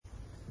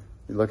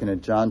We're looking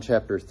at John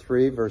chapter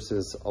 3,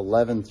 verses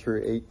 11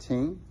 through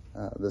 18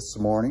 this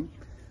morning.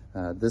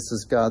 This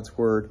is God's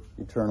word,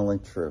 eternally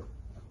true.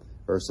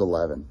 Verse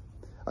 11.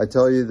 I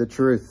tell you the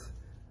truth.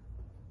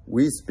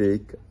 We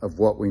speak of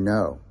what we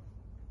know,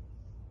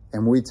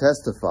 and we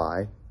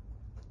testify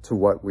to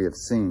what we have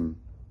seen.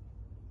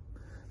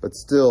 But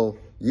still,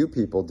 you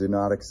people do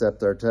not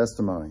accept our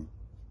testimony.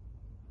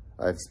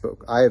 I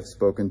have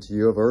spoken to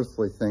you of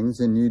earthly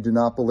things, and you do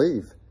not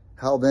believe.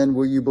 How then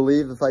will you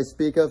believe if I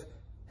speak of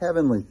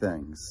heavenly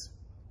things?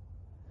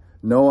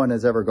 No one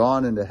has ever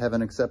gone into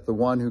heaven except the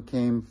one who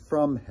came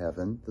from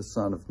heaven, the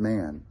Son of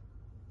Man.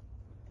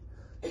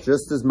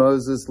 Just as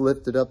Moses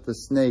lifted up the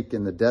snake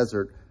in the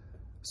desert,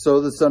 so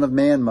the Son of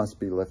Man must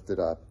be lifted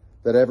up,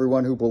 that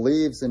everyone who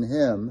believes in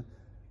him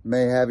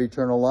may have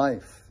eternal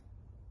life.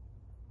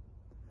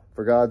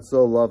 For God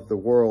so loved the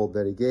world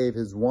that he gave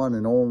his one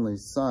and only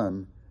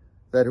Son,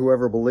 that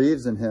whoever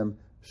believes in him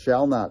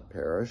shall not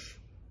perish,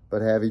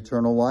 but have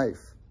eternal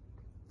life.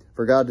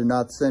 For God did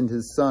not send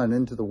his Son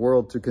into the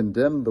world to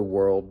condemn the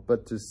world,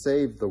 but to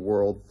save the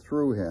world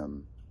through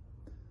him.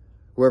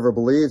 Whoever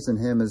believes in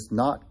him is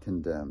not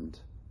condemned,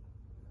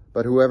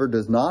 but whoever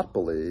does not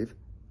believe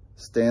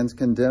stands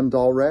condemned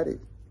already,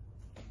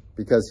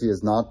 because he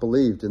has not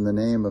believed in the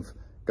name of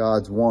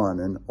God's one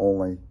and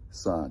only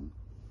Son.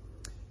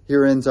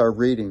 Here ends our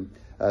reading.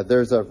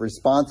 There's a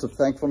response of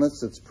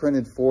thankfulness that's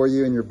printed for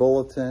you in your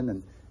bulletin,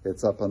 and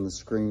it's up on the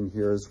screen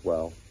here as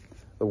well.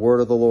 The word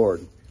of the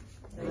Lord.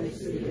 Thanks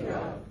be to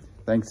God.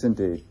 Thanks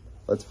indeed.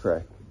 Let's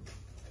pray.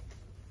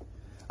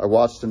 I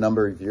watched a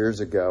number of years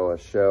ago a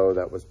show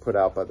that was put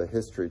out by the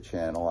History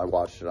Channel. I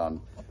watched it on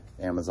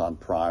Amazon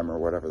Prime or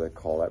whatever they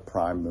call that,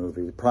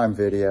 Prime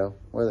Video.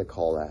 What do they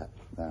call that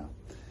now?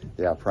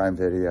 Yeah, Prime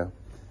Video.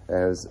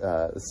 It was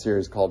a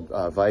series called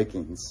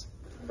Vikings.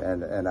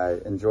 And I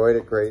enjoyed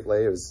it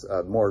greatly. It was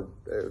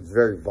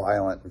very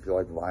violent. If you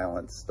like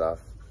violent stuff,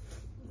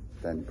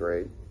 then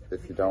great.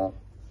 If you don't,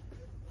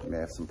 you may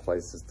have some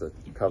places to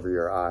cover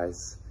your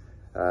eyes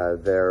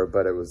there.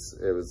 But it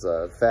was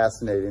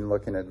fascinating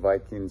looking at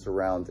Vikings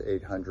around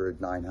 800,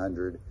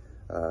 900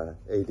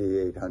 AD,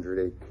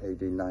 800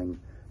 AD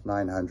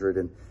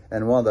 900.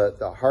 And one of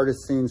the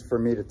hardest scenes for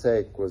me to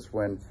take was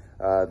when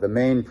the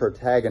main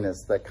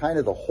protagonist, that kind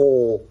of the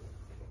whole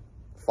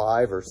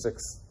 5 or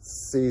 6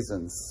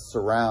 seasons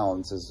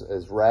surrounds,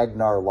 is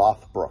Ragnar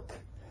Lothbrok.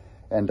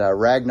 And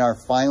Ragnar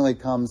finally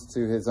comes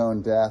to his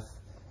own death.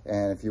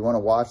 And if you want to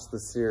watch the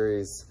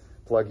series,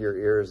 plug your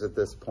ears at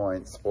this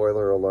point.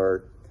 Spoiler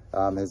alert.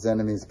 His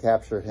enemies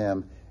capture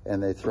him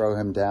and they throw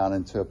him down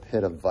into a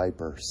pit of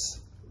vipers.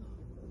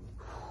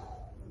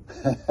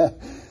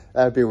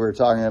 We were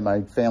talking at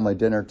my family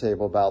dinner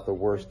table about the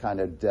worst kind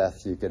of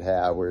death you could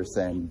have. We were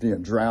saying,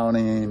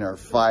 drowning or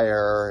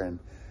fire, and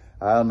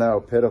I don't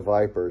know, pit of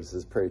vipers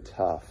is pretty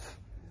tough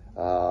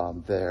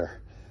there.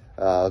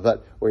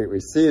 But we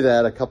see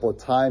that a couple of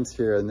times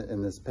here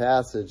in this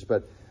passage.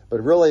 But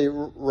really,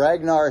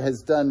 Ragnar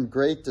has done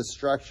great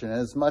destruction.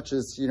 As much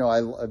as, I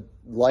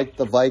liked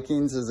the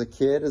Vikings as a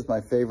kid as my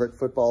favorite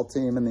football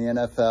team in the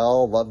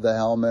NFL, loved the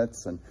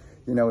helmets, and,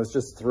 was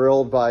just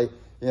thrilled by,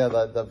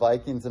 the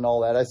Vikings and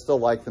all that. I still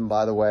like them,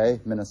 by the way,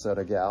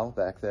 Minnesota gal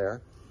back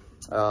there.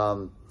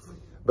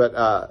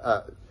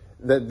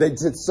 They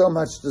did so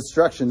much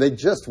destruction. They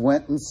just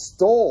went and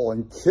stole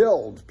and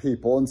killed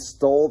people and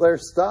stole their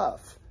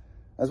stuff.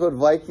 That's what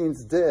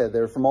Vikings did.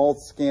 They're from all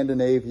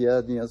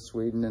Scandinavia,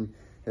 Sweden and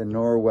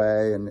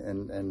Norway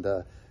and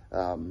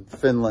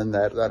Finland,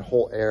 that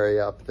whole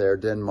area up there,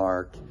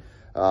 Denmark.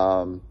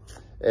 But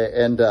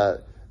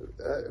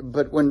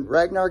when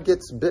Ragnar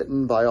gets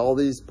bitten by all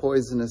these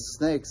poisonous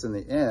snakes in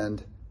the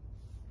end,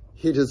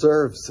 he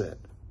deserves it.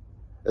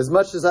 As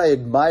much as I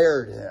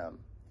admired him,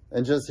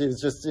 and he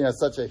was just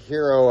such a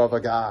hero of a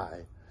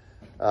guy.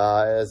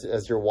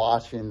 As you're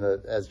watching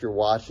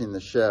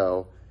the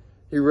show,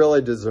 he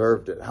really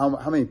deserved it.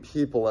 How many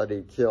people had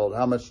he killed?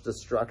 How much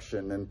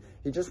destruction? And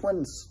he just went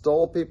and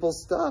stole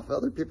people's stuff.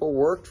 Other people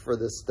worked for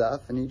this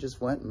stuff, and he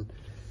just went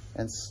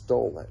and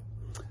stole it.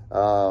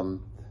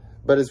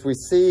 But as we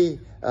see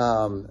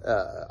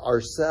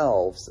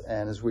ourselves,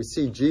 and as we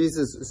see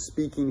Jesus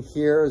speaking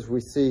here, as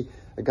we see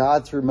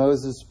God through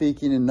Moses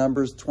speaking in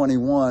Numbers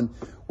 21,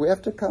 we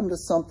have to come to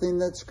something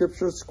that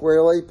Scripture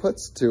squarely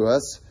puts to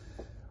us.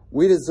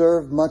 We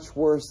deserve much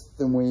worse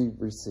than we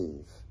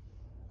receive.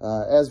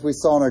 As we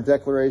saw in our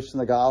declaration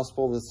of the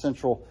gospel, the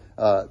central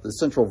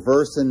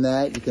verse in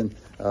that, you can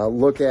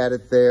look at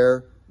it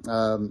there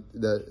in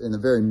the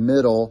very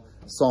middle,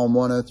 Psalm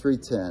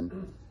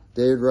 103:10.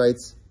 David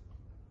writes,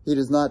 "He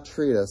does not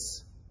treat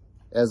us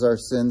as our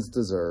sins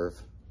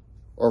deserve,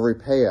 or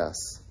repay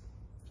us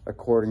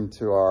according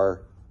to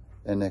our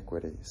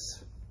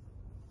iniquities."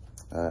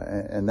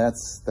 And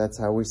that's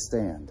how we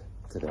stand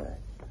today.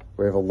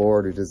 We have a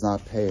Lord who does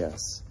not pay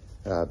us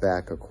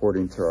back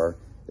according to our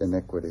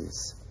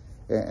iniquities.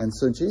 And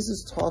so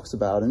Jesus talks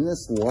about, in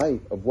this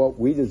light of what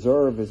we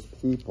deserve as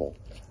people,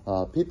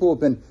 people who have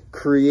been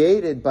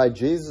created by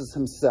Jesus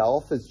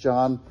himself, as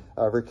John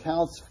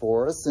recounts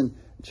for us. And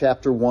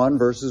chapter 1,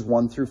 verses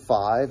 1 through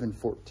 5 and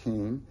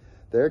 14.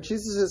 There,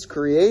 Jesus has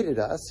created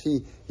us.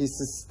 He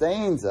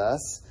sustains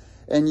us,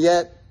 and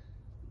yet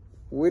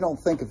we don't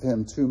think of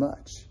him too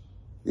much.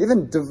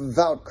 Even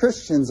devout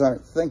Christians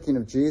aren't thinking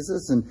of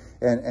Jesus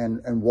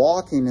and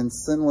walking in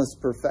sinless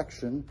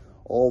perfection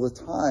all the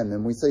time.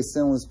 And we say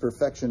sinless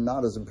perfection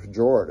not as a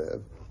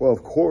pejorative. Well,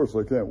 of course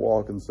I can't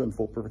walk in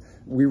sinful perfection.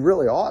 We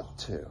really ought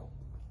to.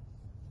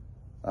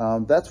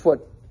 That's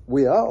what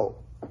we owe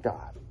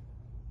God.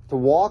 To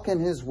walk in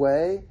his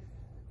way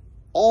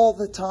all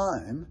the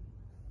time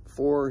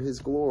for his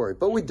glory.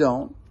 But we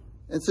don't.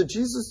 And so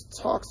Jesus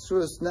talks to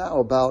us now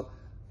about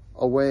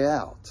a way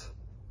out.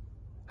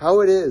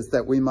 How it is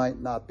that we might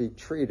not be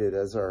treated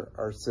as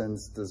our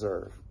sins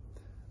deserve.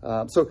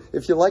 So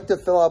if you like to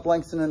fill out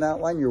blanks in an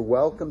outline, you're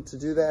welcome to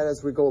do that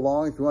as we go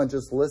along. If you want to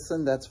just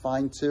listen, that's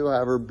fine too.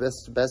 However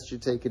best you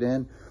take it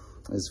in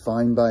is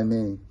fine by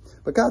me.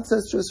 But God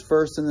says just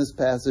first in this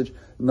passage,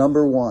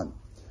 number one,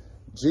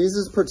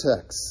 Jesus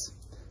protects.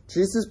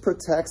 Jesus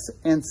protects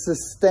and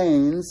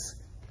sustains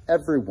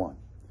everyone.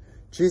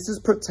 Jesus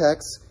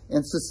protects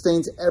and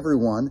sustains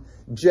everyone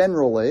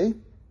generally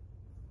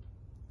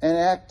and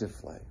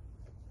actively.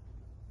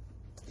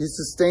 He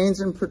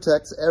sustains and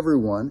protects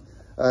everyone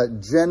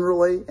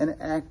generally and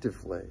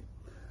actively.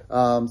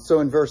 So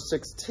in verse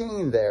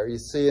 16 there, you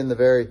see in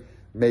the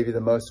maybe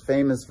the most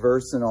famous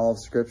verse in all of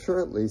Scripture,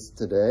 at least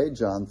today,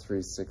 John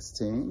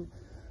 3:16,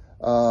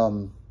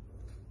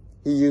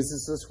 he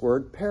uses this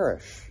word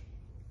perish,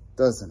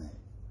 doesn't he?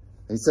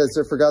 He says,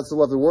 "So for God so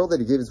loved the world that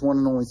he gave his one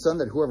and only Son,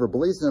 that whoever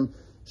believes in him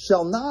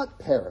shall not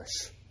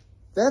perish."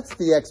 That's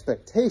the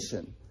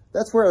expectation.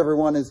 That's where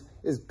everyone is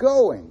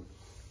going,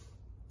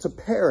 to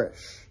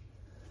perish.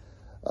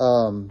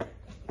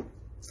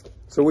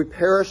 So we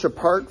perish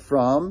apart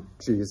from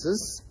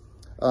Jesus.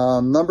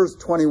 Numbers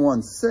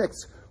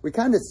 21:6, we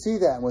kind of see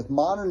that with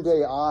modern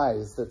day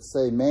eyes that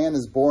say man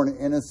is born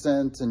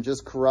innocent and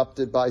just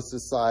corrupted by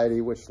society,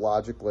 which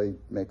logically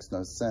makes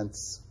no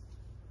sense,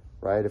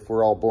 right? If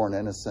we're all born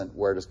innocent,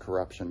 where does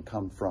corruption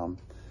come from?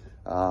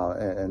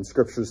 And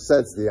Scripture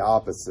says the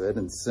opposite.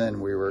 In sin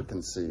we were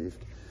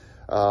conceived.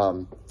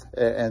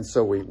 And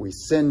so we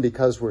sin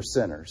because we're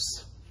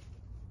sinners.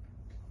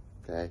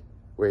 Okay?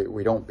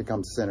 We don't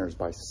become sinners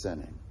by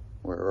sinning.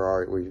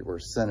 We're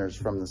sinners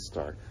from the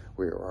start.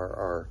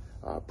 Our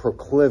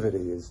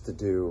proclivity is to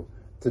do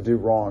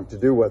wrong, to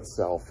do what's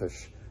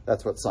selfish.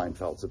 That's what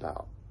Seinfeld's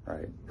about,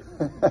 right?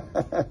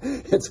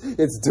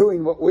 It's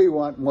doing what we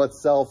want and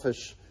what's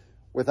selfish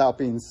without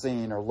being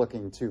seen or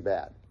looking too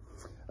bad.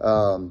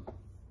 But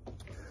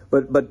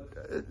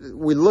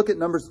we look at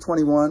Numbers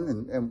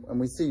 21 and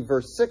we see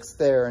verse 6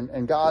 there,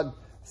 and God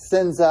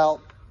sends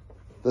out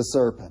the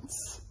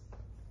serpents.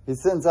 He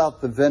sends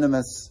out the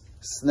venomous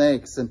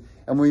snakes.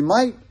 And we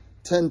might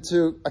tend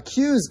to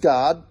accuse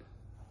God,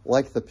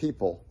 like the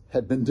people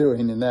had been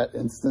doing in that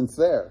instance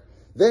there.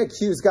 They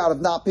accuse God of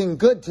not being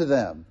good to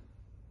them.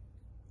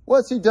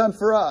 What's he done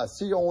for us?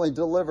 He only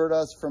delivered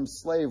us from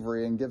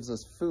slavery and gives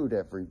us food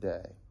every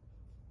day.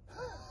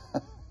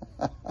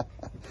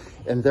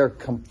 And they're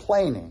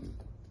complaining.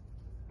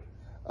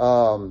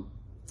 But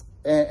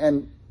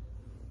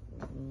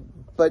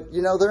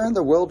they're in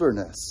the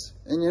wilderness.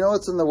 And you know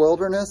what's in the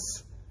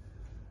wilderness?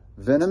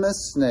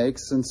 Venomous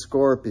snakes and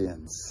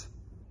scorpions.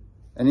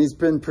 And he's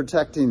been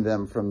protecting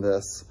them from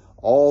this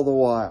all the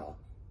while.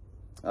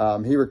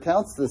 He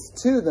recounts this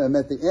to them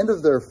at the end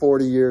of their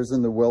 40 years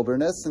in the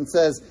wilderness and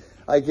says,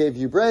 "I gave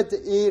you bread to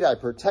eat. I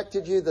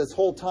protected you this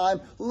whole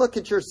time. Look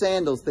at your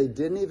sandals. They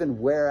didn't even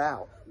wear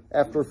out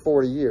after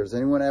 40 years.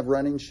 Anyone have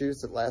running shoes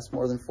that last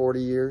more than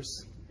 40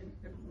 years?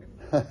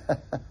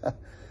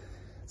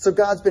 So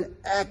God's been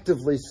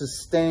actively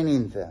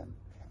sustaining them,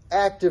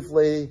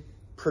 actively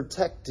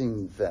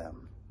protecting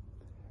them.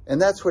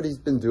 And that's what he's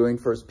been doing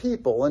for his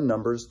people in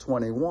Numbers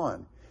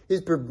 21.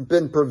 He's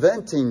been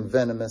preventing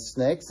venomous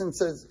snakes and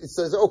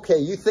says, okay,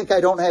 you think I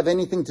don't have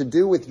anything to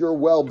do with your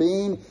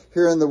well-being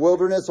here in the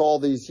wilderness all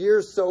these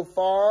years so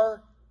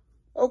far?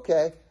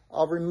 Okay,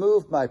 I'll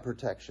remove my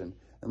protection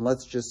and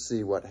let's just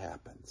see what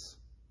happens.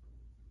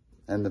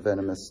 And the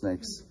venomous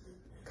snakes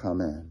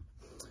come in.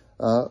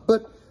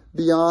 But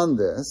beyond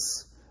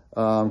this,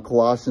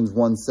 Colossians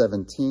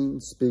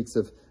 1:17 speaks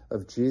of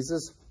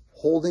Jesus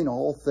holding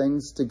all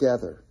things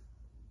together.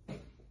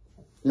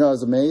 You know, I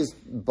was amazed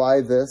by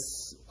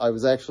this. I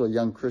was actually a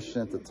young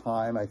Christian at the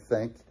time, I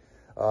think.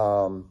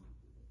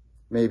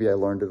 Maybe I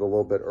learned it a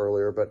little bit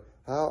earlier, but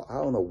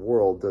how in the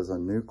world does a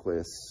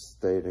nucleus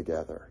stay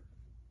together?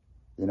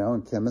 You know,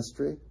 in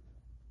chemistry,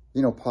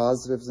 you know,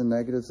 positives and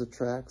negatives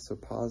attract, so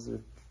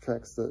positive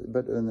attracts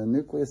but in the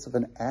nucleus of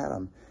an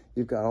atom,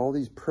 you've got all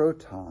these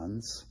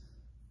protons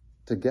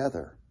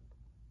together,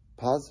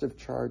 positive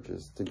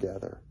charges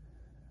together.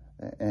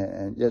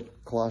 And yet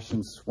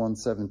Colossians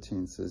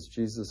 1:17 says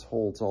Jesus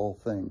holds all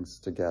things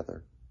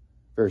together.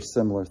 Very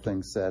similar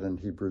thing said in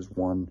Hebrews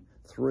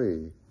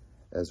 1:3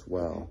 as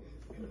well.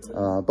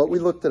 But we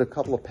looked at a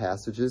couple of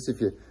passages. If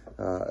you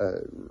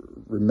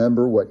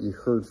remember what you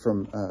heard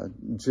from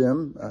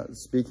Jim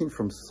speaking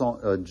from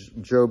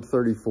Job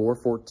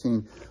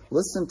 34:14.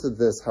 Listen to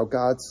this, how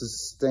God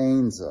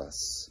sustains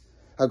us,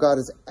 how God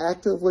is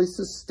actively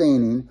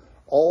sustaining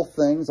all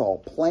things, all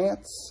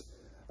plants.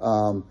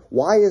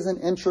 Why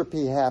isn't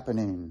entropy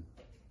happening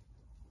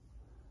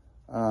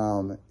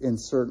in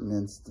certain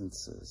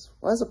instances?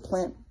 Why is a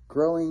plant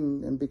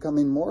growing and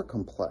becoming more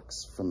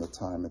complex from the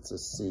time it's a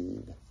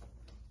seed?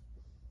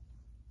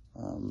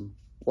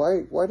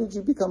 Why did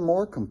you become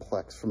more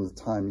complex from the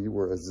time you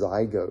were a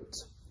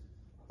zygote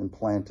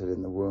implanted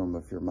in the womb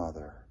of your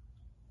mother?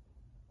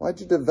 Why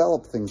did you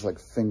develop things like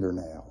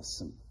fingernails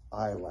and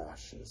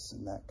eyelashes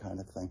and that kind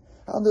of thing?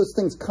 How do those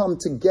things come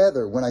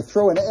together? When I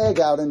throw an egg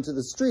out into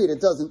the street, it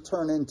doesn't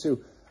turn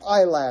into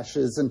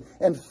eyelashes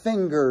and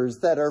fingers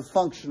that are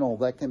functional,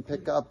 that can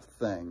pick up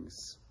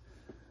things.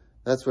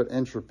 That's what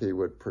entropy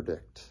would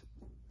predict.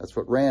 That's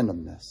what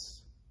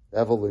randomness,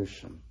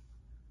 evolution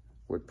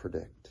would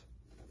predict.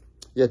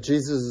 Yet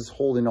Jesus is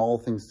holding all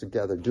things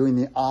together, doing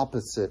the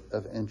opposite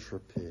of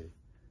entropy,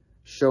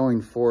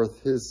 showing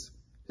forth his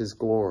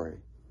glory.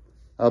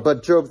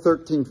 But Job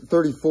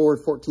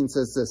 34:14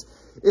 says this: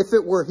 if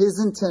it were his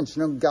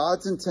intention,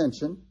 God's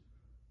intention,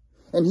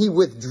 and he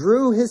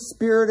withdrew his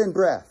spirit and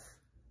breath.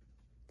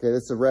 Okay,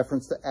 that's a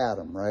reference to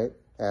Adam, right?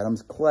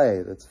 Adam's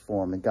clay that's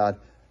formed, and God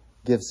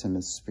gives him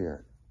his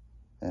spirit.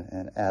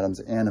 And Adam's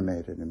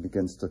animated and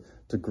begins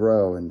to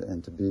grow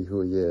and to be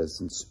who he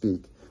is and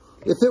speak.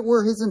 If it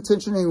were his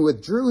intention and he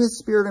withdrew his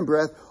spirit and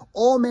breath,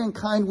 all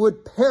mankind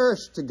would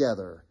perish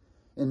together,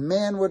 and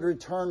man would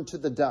return to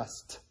the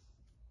dust.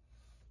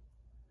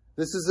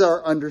 This is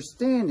our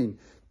understanding.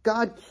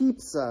 God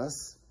keeps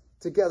us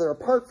together.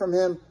 Apart from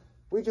him,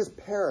 we just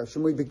perish,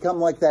 and we become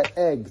like that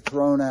egg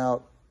thrown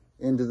out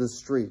into the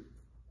street,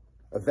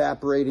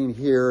 evaporating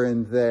here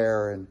and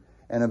there, and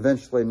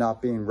eventually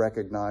not being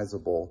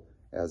recognizable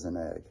as an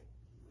egg.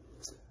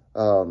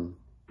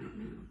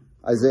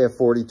 Isaiah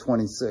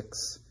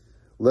 40:26.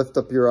 Lift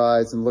up your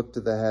eyes and look to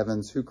the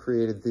heavens. Who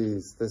created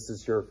these? This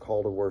is your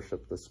call to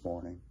worship this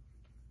morning.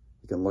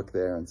 You can look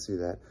there and see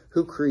that.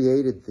 Who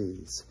created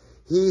these?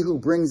 He who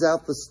brings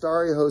out the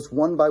starry host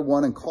one by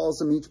one and calls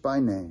them each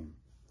by name.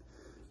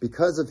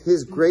 Because of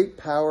his great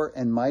power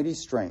and mighty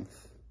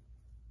strength,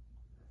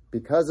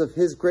 because of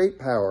his great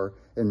power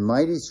and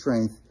mighty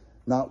strength,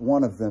 not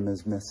one of them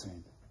is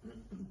missing.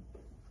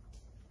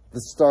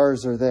 The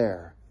stars are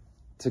there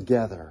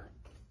together,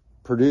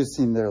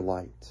 producing their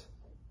light,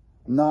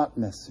 not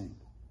missing,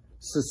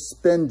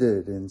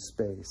 suspended in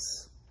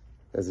space,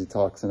 as he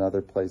talks in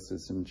other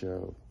places in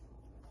Job,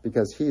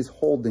 because he's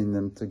holding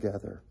them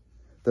together.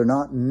 They're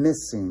not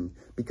missing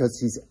because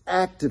he's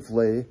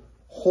actively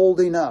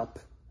holding up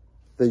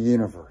the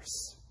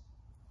universe.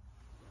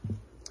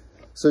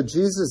 So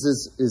Jesus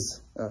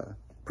is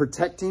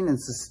protecting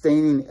and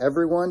sustaining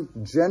everyone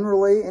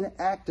generally and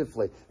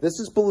actively. This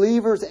is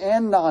believers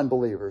and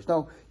non-believers.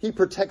 No, he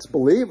protects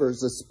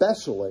believers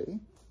especially.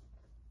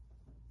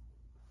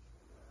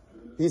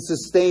 He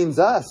sustains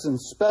us in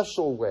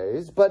special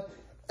ways, but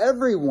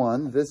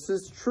everyone this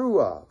is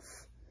true of.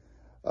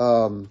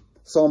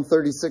 Psalm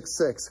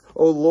 36:6.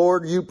 O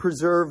Lord, you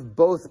preserve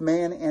both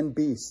man and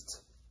beast,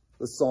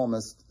 the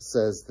psalmist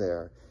says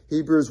there.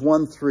 Hebrews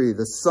 1:3.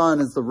 The sun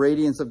is the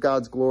radiance of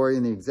God's glory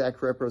and the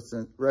exact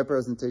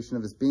representation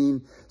of his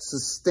being,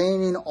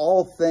 sustaining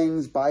all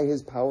things by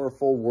his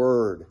powerful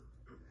word.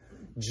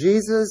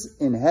 Jesus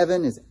in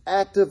heaven is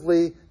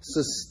actively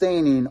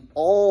sustaining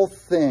all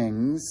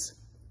things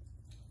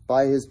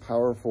by his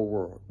powerful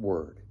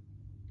word.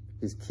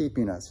 He's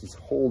keeping us. He's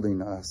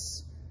holding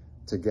us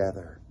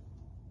together.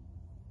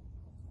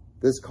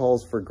 This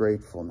calls for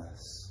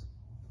gratefulness,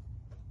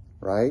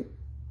 right?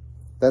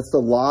 That's the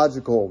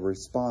logical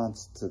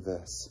response to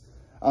this.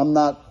 I'm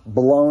not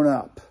blown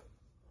up.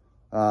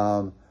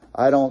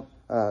 I don't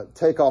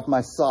take off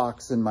my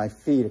socks and my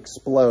feet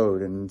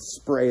explode and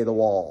spray the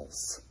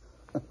walls.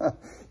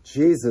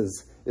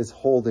 Jesus is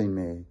holding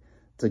me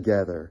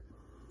together.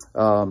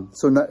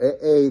 So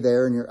A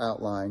there in your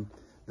outline.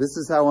 This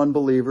is how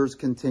unbelievers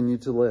continue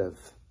to live.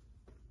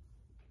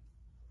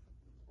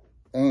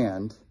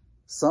 And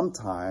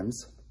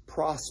sometimes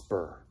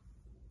prosper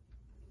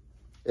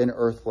in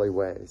earthly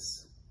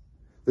ways.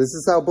 This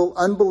is how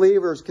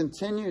unbelievers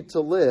continue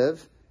to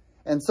live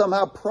and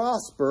somehow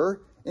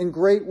prosper in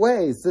great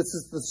ways. This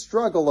is the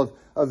struggle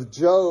of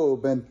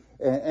Job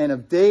and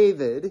of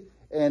David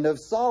and of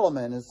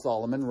Solomon, as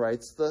Solomon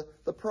writes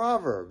the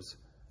Proverbs.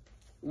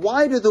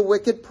 Why do the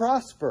wicked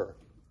prosper?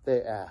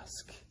 They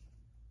ask.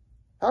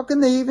 How can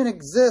they even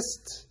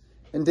exist?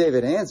 And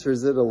David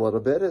answers it a little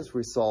bit, as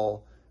we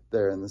saw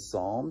there in the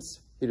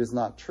Psalms. He does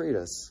not treat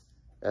us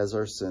as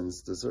our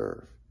sins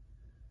deserve.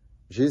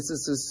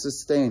 Jesus is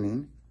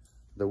sustaining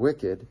the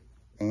wicked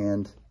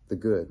and the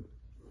good.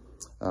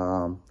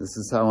 This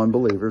is how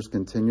unbelievers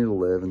continue to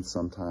live and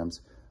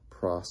sometimes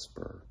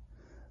prosper.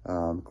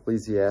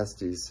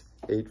 Ecclesiastes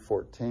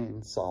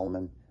 8:14,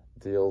 Solomon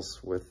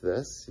deals with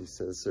this. He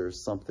says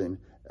there's something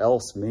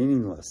else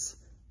meaningless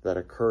that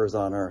occurs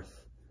on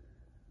earth.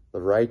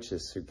 The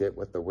righteous who get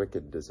what the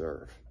wicked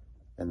deserve,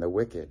 and the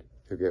wicked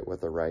who get what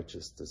the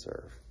righteous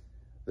deserve.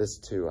 This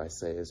too, I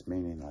say, is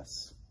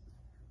meaningless.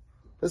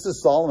 This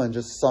is Solomon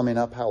just summing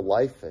up how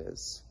life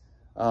is.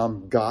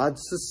 God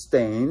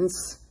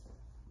sustains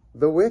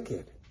the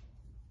wicked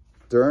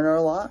during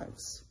our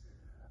lives.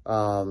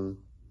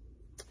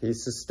 He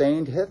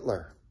sustained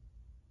Hitler.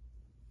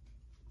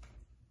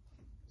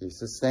 He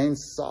sustained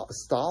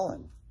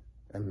Stalin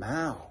and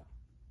Mao.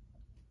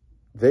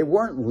 They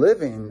weren't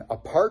living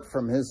apart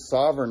from his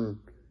sovereign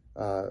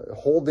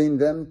holding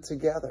them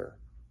together.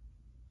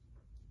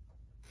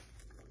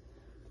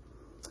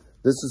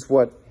 This is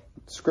what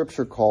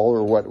Scripture calls,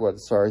 or what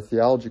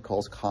theology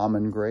calls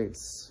common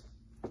grace.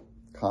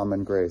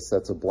 Common grace.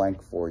 That's a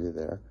blank for you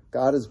there.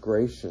 God is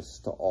gracious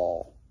to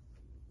all.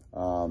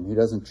 He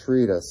doesn't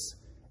treat us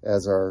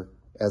as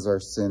our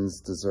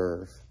sins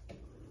deserve.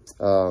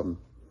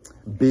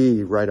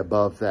 B, right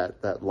above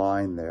that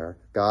line there.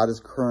 God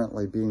is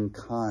currently being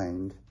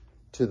kind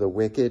to the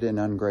wicked and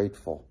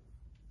ungrateful.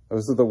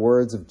 Those are the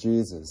words of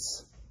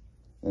Jesus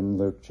in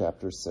Luke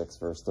chapter 6,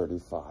 verse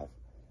 35.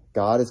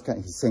 God is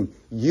kind. He's saying,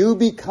 you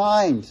be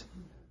kind.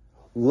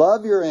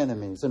 Love your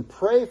enemies and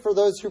pray for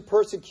those who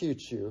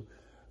persecute you.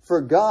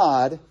 For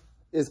God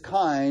is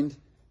kind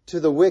to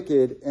the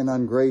wicked and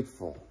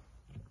ungrateful.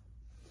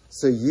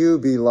 So you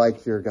be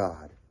like your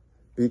God.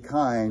 Be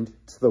kind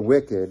to the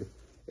wicked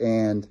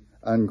and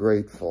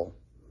ungrateful.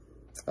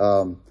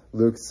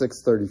 Luke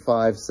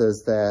 6:35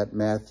 says that.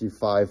 Matthew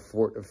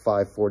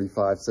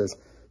 5:45 says,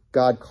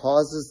 God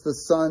causes the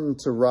sun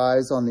to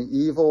rise on the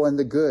evil and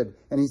the good,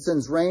 and he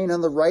sends rain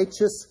on the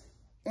righteous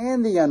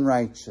and the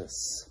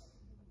unrighteous.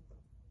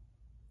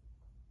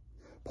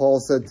 Paul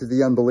said to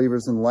the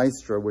unbelievers in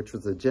Lystra, which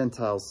was a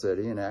Gentile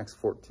city, in Acts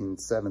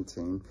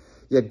 14:17,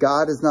 yet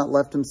God has not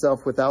left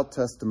himself without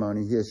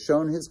testimony. He has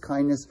shown his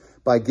kindness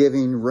by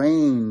giving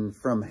rain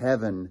from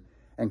heaven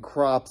and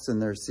crops in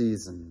their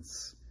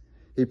seasons.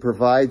 He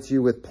provides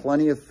you with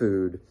plenty of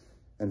food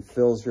and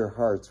fills your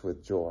hearts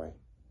with joy.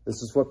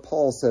 This is what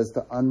Paul says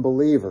to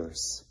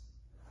unbelievers,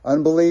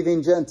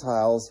 unbelieving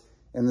Gentiles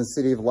in the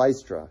city of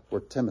Lystra,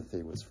 where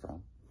Timothy was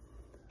from.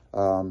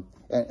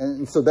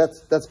 And so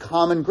that's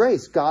common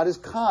grace. God is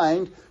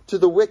kind to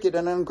the wicked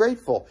and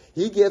ungrateful.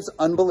 He gives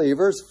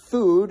unbelievers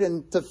food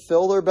and to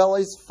fill their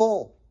bellies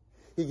full.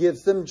 He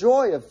gives them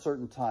joy at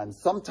certain times.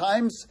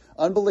 Sometimes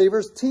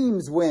unbelievers'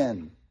 teams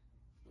win.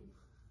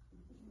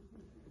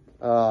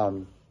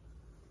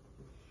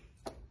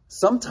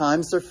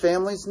 Sometimes their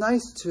family's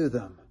nice to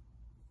them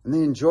and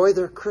they enjoy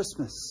their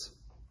Christmas,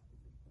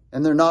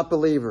 and they're not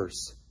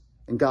believers,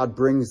 and God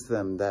brings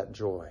them that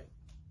joy.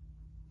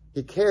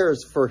 He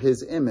cares for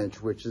his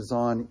image, which is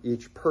on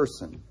each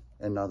person,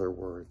 in other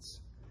words.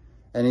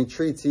 And he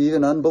treats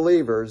even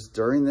unbelievers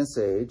during this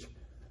age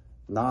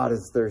not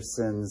as their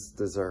sins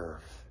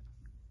deserve.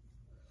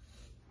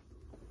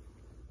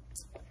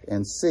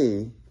 And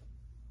C,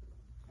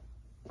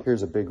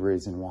 here's a big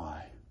reason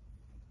why.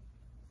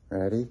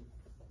 Ready?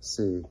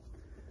 C.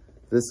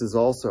 This is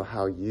also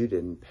how you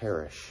didn't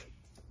perish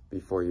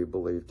before you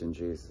believed in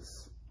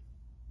Jesus.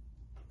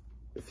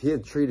 If he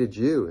had treated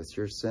you as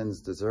your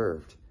sins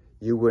deserved,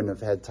 you wouldn't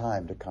have had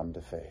time to come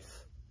to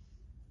faith.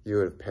 You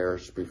would have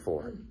perished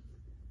before.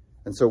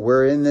 And so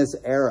we're in this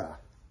era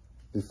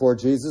before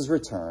Jesus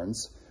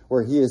returns,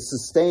 where he is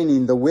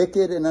sustaining the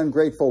wicked and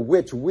ungrateful,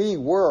 which we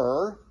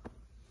were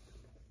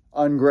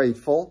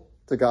ungrateful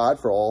to God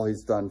for all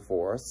he's done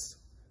for us.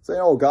 Saying,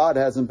 oh, God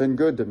hasn't been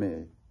good to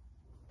me.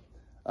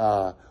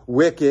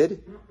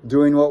 Wicked,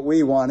 doing what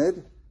we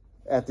wanted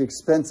at the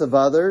expense of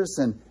others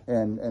and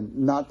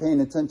not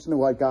paying attention to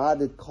what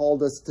God had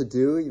called us to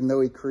do, even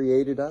though he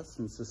created us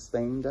and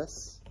sustained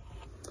us.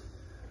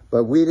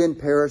 But we didn't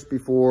perish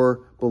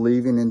before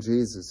believing in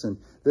Jesus. And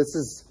this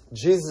is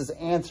Jesus'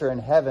 answer in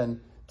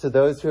heaven to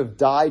those who have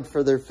died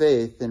for their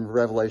faith in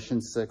Revelation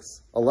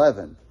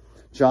 6:11.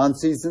 John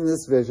sees in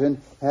this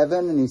vision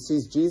heaven, and he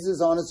sees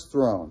Jesus on his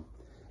throne.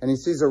 And he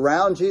sees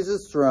around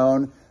Jesus'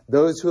 throne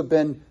those who have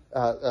been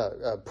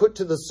put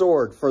to the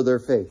sword for their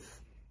faith.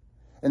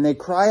 And they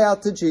cry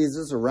out to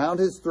Jesus around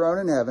his throne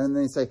in heaven, and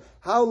they say,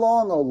 how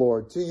long, O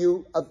Lord,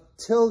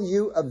 till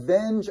you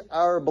avenge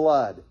our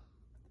blood?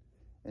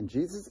 And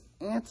Jesus'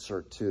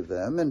 answer to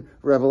them in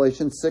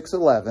Revelation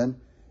 6:11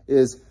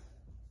 is,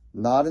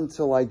 not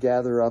until I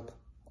gather up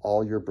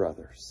all your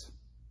brothers.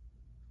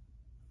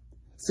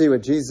 See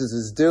what Jesus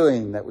is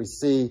doing, that we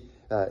see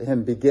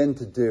him begin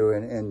to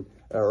do,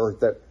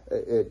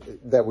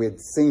 that we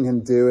had seen him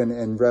do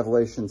in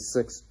Revelation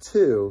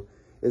 6:2,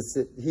 is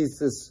that he's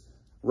this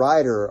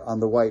rider on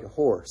the white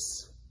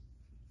horse,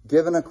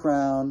 given a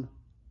crown,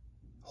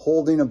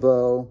 holding a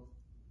bow,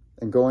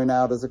 and going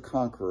out as a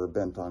conqueror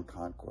bent on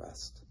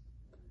conquest.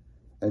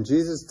 And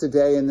Jesus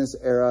today in this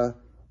era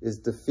is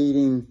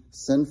defeating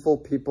sinful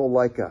people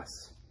like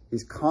us.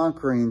 He's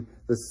conquering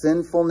the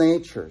sinful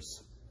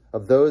natures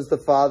of those the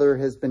Father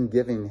has been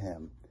giving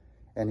him,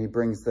 and he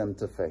brings them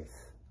to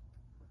faith.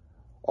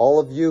 All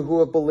of you who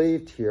have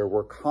believed here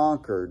were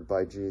conquered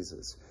by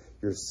Jesus.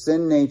 Your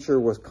sin nature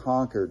was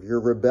conquered. Your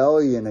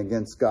rebellion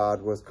against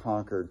God was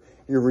conquered.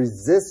 Your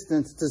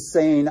resistance to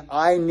saying,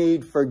 I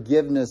need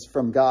forgiveness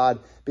from God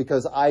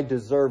because I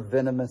deserve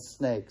venomous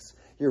snakes.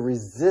 Your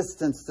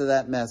resistance to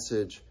that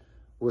message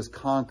was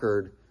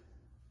conquered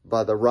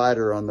by the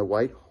rider on the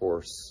white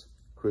horse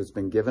who has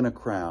been given a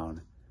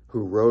crown,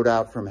 who rode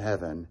out from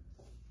heaven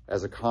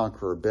as a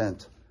conqueror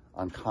bent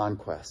on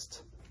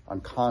conquest, on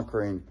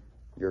conquering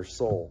your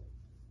soul.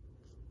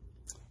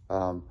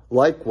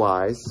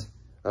 Likewise,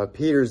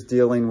 Peter's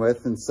dealing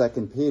with, in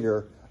 2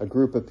 Peter, a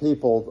group of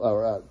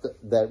people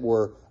that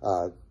were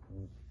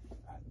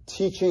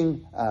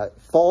teaching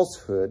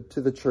falsehood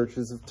to the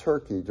churches of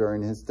Turkey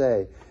during his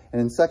day. And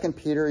in 2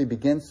 Peter, he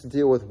begins to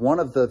deal with one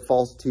of the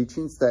false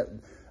teachings that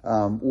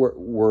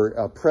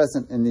were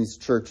present in these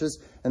churches.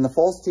 And the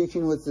false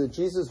teaching was that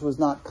Jesus was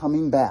not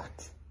coming back.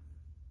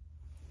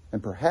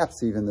 And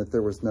perhaps even that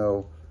there was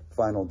no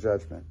final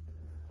judgment.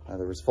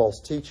 There was false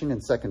teaching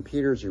in 2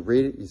 Peter. As you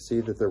read it, you see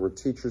that there were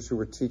teachers who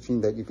were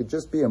teaching that you could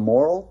just be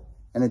immoral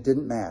and it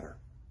didn't matter.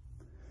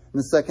 And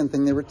the second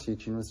thing they were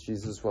teaching was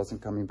Jesus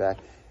wasn't coming back.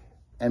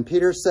 And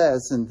Peter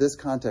says, in this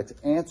context,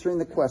 answering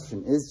the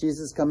question, is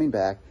Jesus coming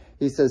back?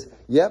 He says,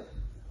 yep,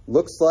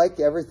 looks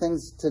like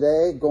everything's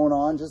today going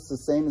on just the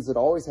same as it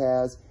always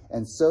has.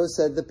 And so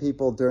said the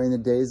people during the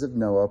days of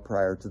Noah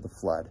prior to the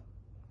flood.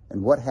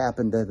 And what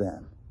happened to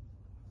them?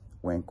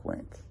 Wink,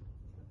 wink.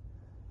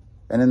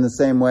 And in the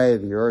same way,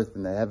 the earth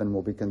and the heaven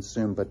will be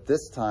consumed, but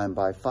this time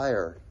by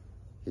fire,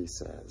 he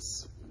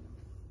says.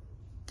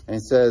 And he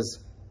says,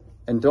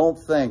 and don't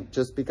think,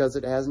 just because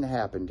it hasn't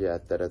happened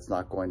yet, that it's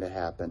not going to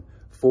happen.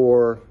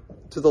 For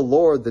to the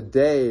Lord, a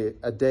day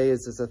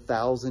is as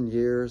 1,000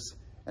 years,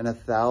 and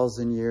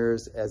 1,000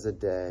 years as a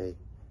day.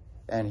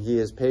 And he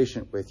is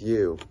patient with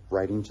you,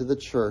 writing to the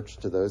church,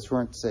 to those who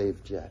aren't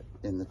saved yet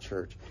in the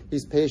church.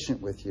 He's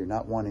patient with you,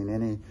 not wanting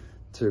any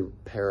to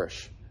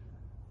perish,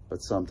 but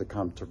some to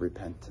come to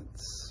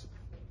repentance.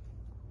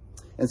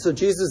 And so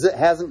Jesus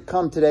hasn't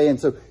come today, and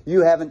so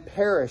you haven't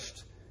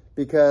perished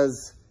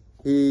because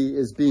he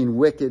is being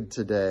wicked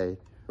today.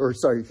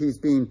 He's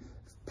being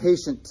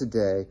patient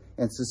today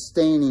and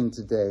sustaining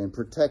today and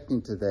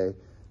protecting today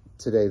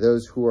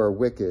those who are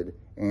wicked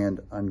and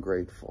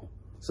ungrateful.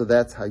 So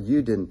that's how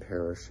you didn't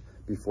perish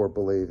before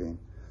believing.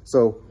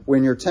 So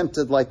when you're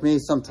tempted like me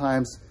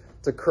sometimes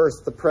to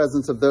curse the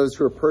presence of those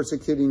who are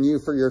persecuting you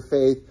for your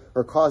faith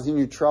or causing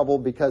you trouble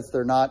because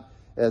they're not,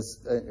 as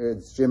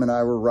Jim and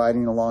I were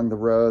riding along the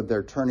road,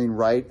 they're turning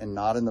right and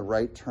not in the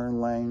right turn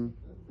lane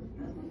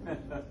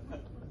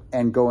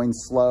and going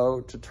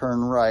slow to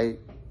turn right.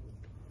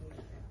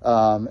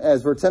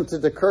 As we're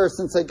tempted to curse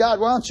and say, God,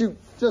 why don't you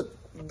just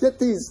get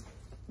these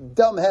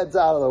dumb heads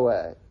out of the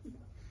way?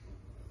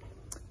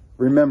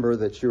 Remember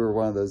that you were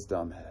one of those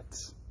dumb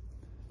heads.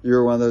 You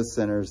were one of those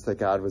sinners that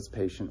God was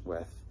patient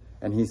with.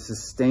 And he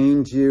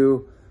sustained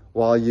you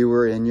while you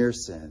were in your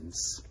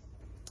sins.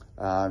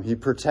 He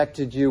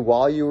protected you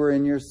while you were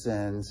in your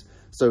sins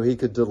so he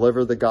could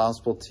deliver the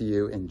gospel to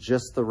you in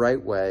just the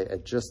right way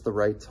at just the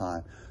right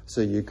time so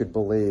you could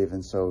believe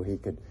and so he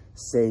could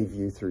save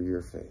you through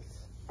your faith.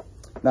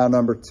 Now,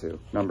 number two.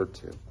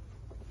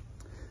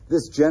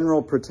 This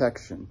general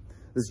protection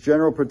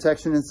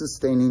and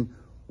sustaining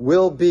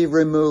will be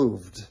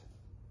removed.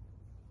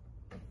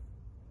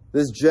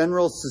 This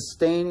general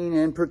sustaining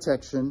and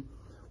protection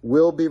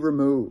will be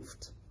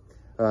removed.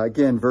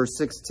 Again, verse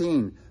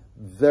 16,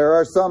 there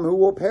are some who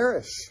will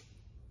perish.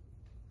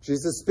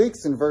 Jesus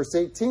speaks in verse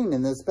 18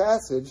 in this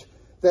passage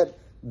that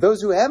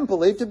those who haven't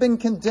believed have been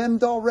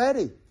condemned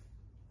already.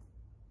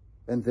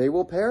 And they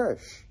will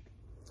perish.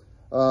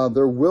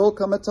 There will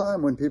come a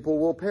time when people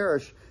will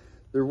perish.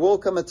 There will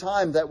come a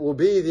time that will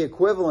be the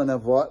equivalent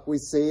of what we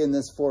see in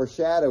this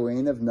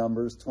foreshadowing of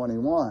Numbers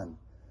 21,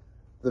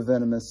 the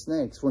venomous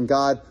snakes. When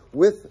God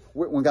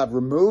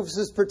removes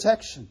his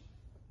protection,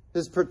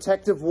 his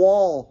protective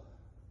wall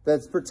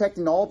that's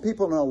protecting all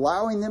people and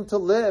allowing them to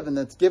live and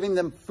that's giving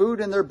them food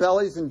in their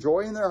bellies and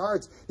joy in their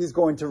hearts, he's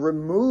going to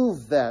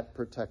remove that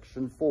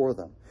protection for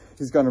them.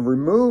 He's going to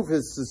remove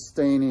his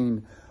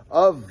sustaining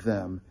of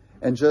them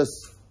and just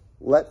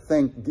let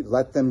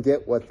them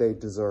get what they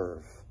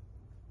deserve.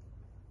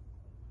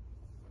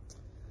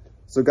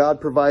 So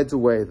God provides a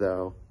way,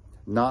 though,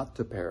 not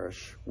to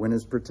perish when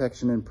his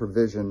protection and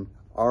provision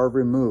are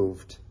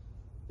removed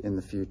in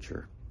the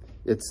future.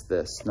 It's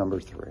this, number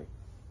three.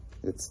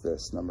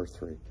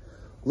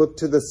 Look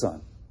to the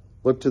Son.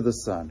 Look to the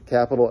Son.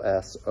 Capital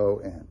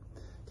S-O-N.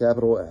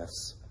 Capital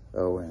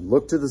S-O-N.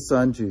 Look to the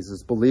Son,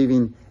 Jesus,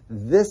 believing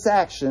this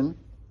action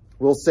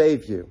will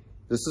save you.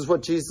 This is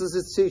what Jesus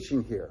is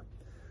teaching here.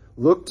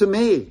 Look to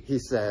me, he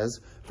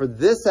says, for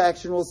this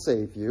action will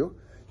save you.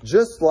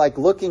 Just like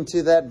looking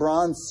to that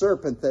bronze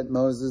serpent that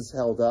Moses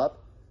held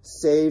up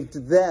saved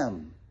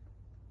them.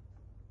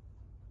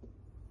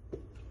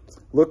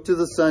 Look to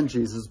the Son,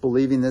 Jesus,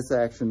 believing this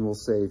action will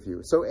save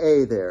you. So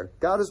A there,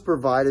 God has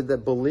provided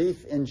that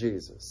belief in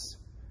Jesus.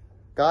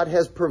 God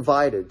has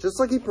provided, just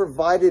like he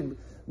provided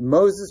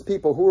Moses'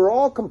 people who were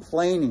all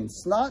complaining,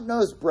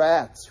 snot-nosed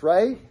brats,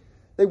 right?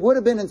 They would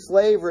have been in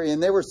slavery,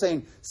 and they were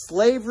saying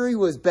slavery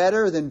was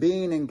better than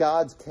being in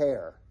God's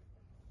care.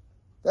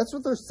 That's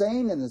what they're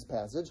saying in this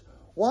passage.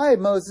 Why,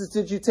 Moses,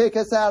 did you take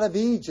us out of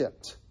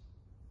Egypt?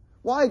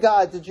 Why,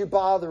 God, did you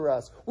bother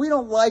us? We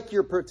don't like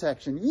your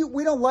protection.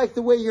 We don't like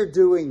the way you're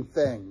doing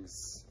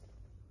things.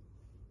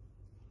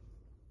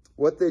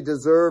 What they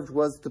deserved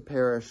was to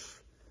perish,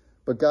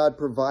 but God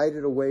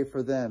provided a way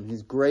for them.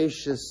 He's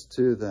gracious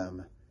to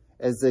them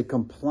as they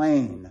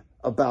complain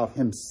about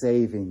him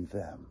saving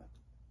them.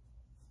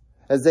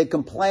 As they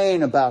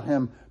complain about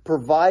him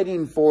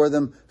providing for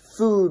them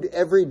food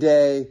every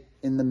day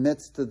in the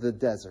midst of the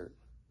desert.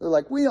 They're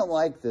like, we don't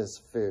like this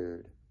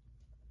food.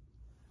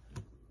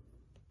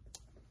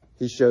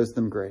 He shows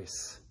them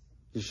grace.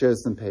 He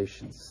shows them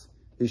patience.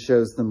 He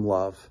shows them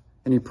love.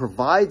 And he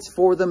provides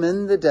for them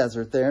in the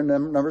desert there,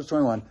 Numbers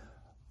 21,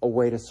 a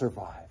way to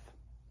survive.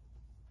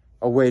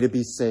 A way to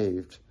be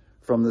saved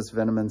from these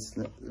venomous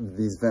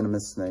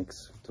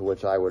snakes, to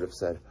which I would have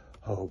said,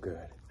 oh,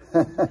 good.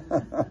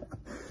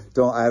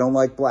 I don't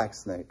like black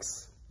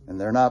snakes, and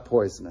they're not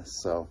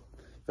poisonous, so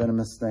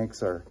venomous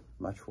snakes are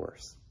much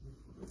worse.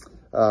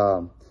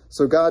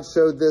 So God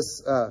showed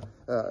this,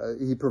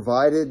 he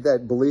provided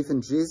that belief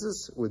in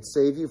Jesus would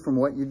save you from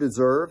what you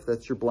deserve,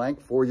 that's your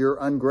blank, for your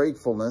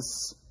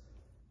ungratefulness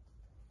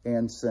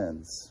and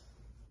sins.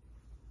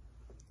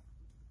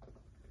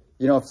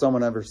 You know, if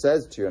someone ever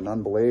says to you, an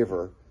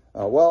unbeliever,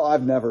 well,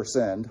 I've never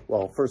sinned.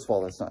 Well, first of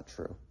all, that's not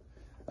true.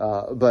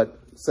 But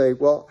say,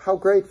 well, how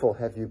grateful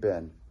have you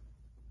been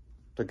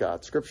to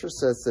God? Scripture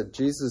says that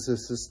Jesus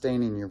is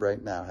sustaining you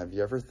right now. Have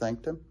you ever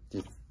thanked him? Do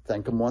you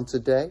thank him once a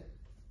day?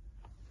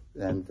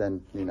 And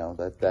then, you know,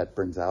 that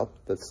brings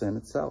out the sin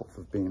itself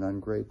of being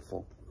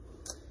ungrateful.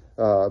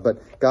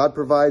 But God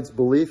provides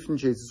belief in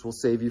Jesus will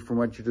save you from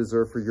what you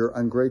deserve for your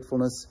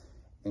ungratefulness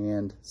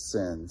and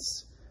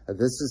sins.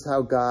 This is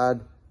how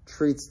God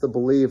treats the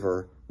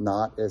believer,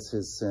 not as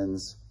his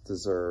sins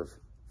deserve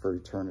for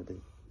eternity.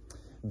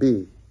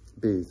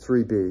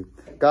 3b.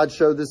 God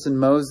showed this in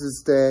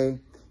Moses' day.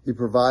 He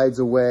provides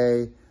a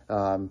way,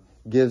 has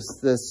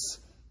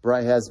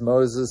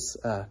Moses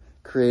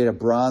create a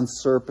bronze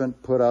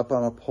serpent put up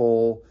on a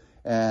pole,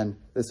 and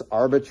this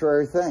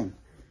arbitrary thing.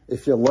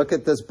 If you look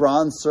at this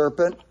bronze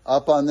serpent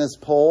up on this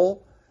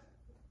pole,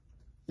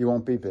 you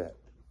won't be bit.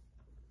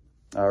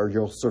 Or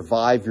you'll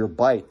survive your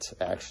bite,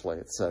 actually,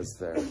 it says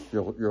there.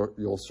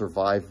 You'll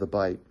survive the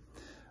bite.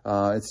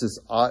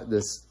 It's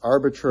this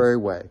arbitrary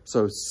way.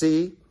 So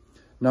C,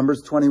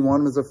 Numbers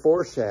 21 was a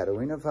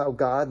foreshadowing of how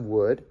God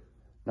would.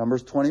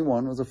 Numbers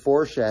 21 was a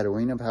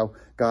foreshadowing of how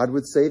God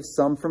would save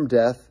some from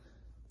death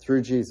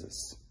through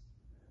Jesus.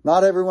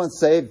 Not everyone's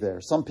saved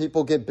there. Some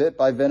people get bit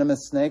by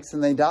venomous snakes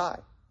and they die.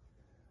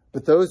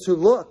 But those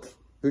who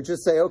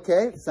just say,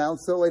 okay, it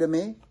sounds silly to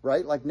me,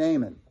 right? Like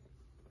Naaman,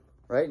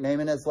 right?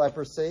 Naaman has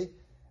leprosy,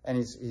 and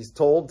he's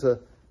told to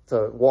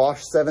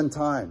wash 7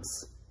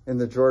 times in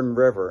the Jordan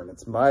River, and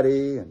it's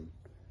muddy, and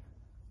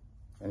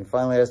he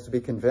finally has to be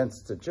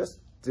convinced to just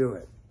do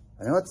it.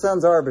 I know it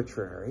sounds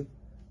arbitrary,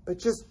 but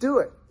just do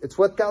it. It's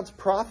what God's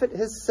prophet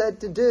has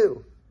said to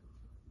do.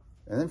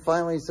 And then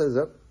finally he says,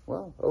 oh,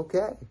 well,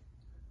 okay.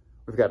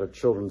 We've got a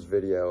children's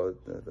video.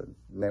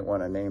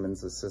 One of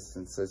Naaman's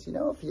assistants says, you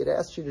know, if he had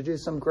asked you to do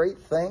some great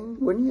thing,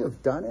 wouldn't you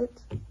have done it?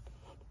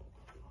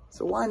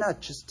 So why not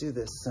just do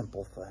this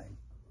simple thing?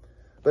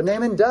 But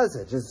Naaman does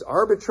it. Just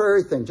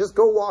arbitrary thing. Just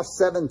go wash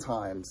 7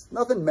 times.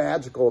 Nothing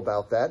magical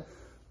about that.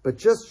 But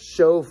just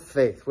show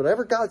faith.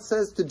 Whatever God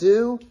says to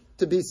do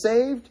to be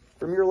saved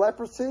from your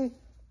leprosy,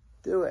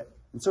 do it.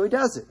 And so he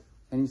does it.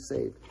 And he's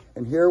saved.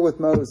 And here with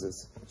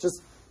Moses,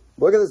 just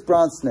look at this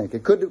bronze snake.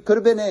 It could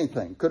have been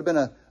anything. Could have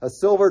been a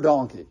silver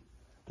donkey,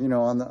 you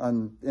know,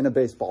 in a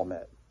baseball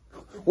mitt.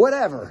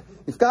 Whatever.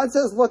 If God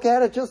says look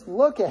at it, just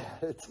look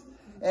at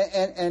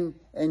it.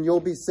 And you'll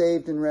be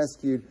saved and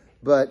rescued.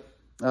 But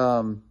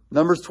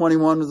Numbers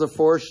 21 was a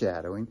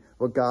foreshadowing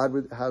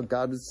how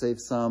God would save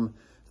some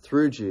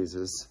through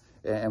Jesus.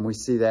 And we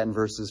see that in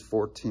verses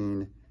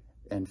 14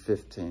 and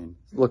 15.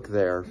 Look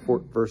there,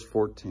 verse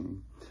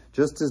 14.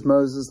 Just as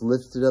Moses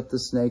lifted up the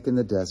snake in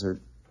the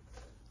desert,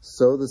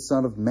 so the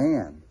Son of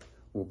Man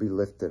will be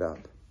lifted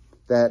up,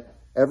 that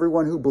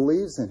everyone who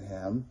believes in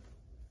him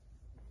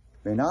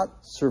may not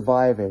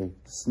survive a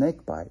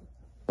snake bite,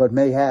 but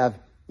may have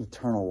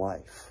eternal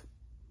life.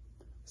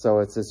 So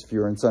it's this, if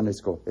you're in Sunday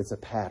school, it's a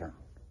pattern.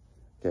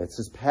 Okay, it's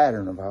this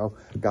pattern of how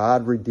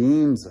God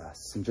redeems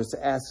us and just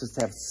asks us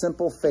to have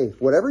simple faith.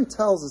 Whatever he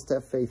tells us to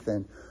have faith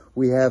in,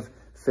 we have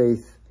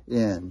faith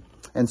in.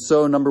 And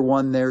so, number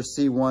 1 there,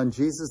 C1,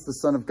 Jesus, the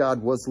Son of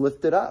God, was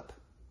lifted up.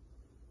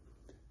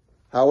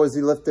 How was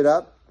he lifted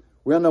up?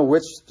 We don't know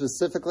which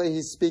specifically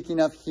he's speaking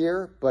of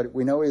here, but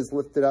we know he was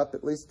lifted up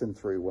at least in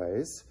 3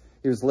 ways.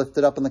 He was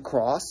lifted up on the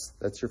cross.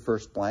 That's your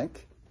first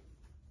blank.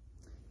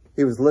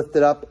 He was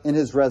lifted up in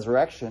his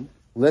resurrection,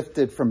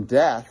 lifted from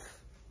death,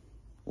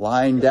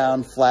 lying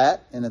down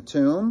flat in a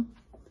tomb,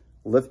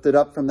 lifted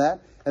up from that.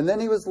 And then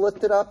he was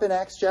lifted up in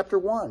Acts chapter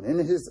 1 in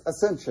his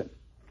ascension.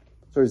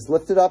 So he's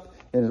lifted up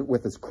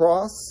with his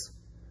cross,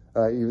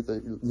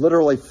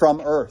 literally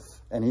from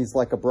earth, and he's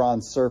like a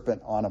bronze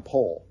serpent on a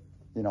pole,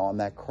 on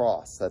that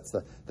cross. That's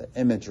the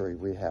imagery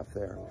we have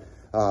there.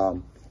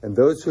 And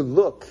those who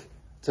look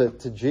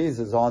to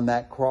Jesus on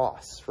that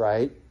cross,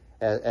 right,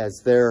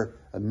 as their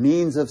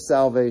means of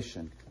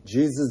salvation,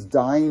 Jesus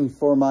dying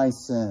for my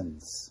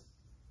sins,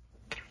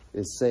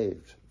 is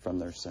saved from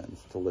their sins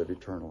to live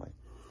eternally.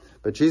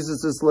 But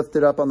Jesus is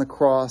lifted up on the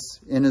cross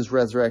in his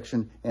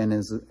resurrection and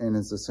in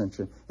his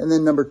ascension. And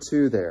then number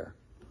 2 there.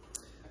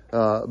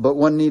 But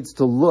one needs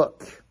to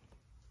look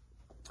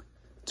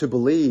to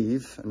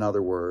believe, in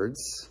other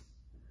words,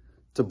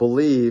 to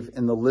believe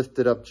in the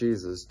lifted up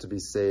Jesus to be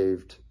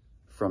saved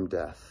from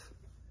death.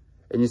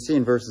 And you see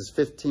in verses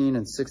 15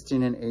 and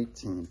 16 and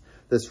 18,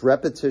 this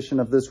repetition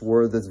of this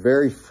word that's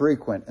very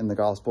frequent in the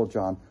Gospel of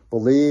John.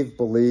 Believe,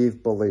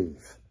 believe,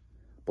 believe.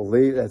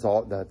 Believe, that's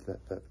all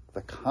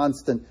the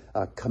constant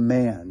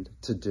command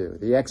to do.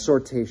 The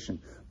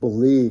exhortation.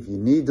 Believe. You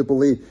need to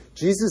believe.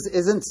 Jesus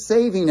isn't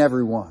saving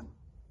everyone.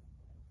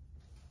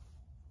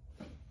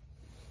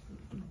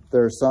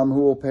 There are some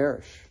who will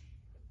perish.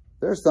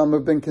 There are some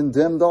who've been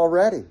condemned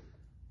already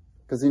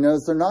because he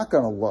knows they're not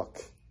going to look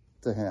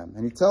to him.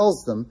 And he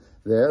tells them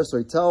there, so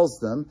he tells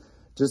them,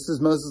 just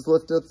as Moses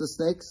lifted up the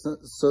snake,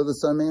 so the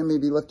Son of Man may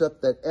be lifted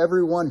up, that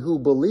everyone who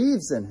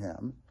believes in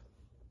him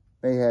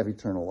may have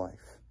eternal life.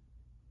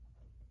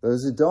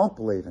 Those who don't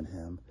believe in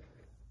him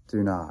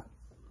do not.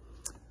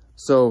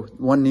 So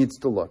one needs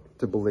to look,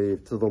 to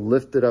believe, to the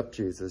lifted up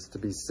Jesus to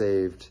be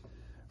saved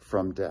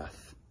from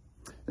death.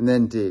 And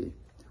then D,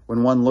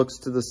 when one looks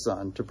to the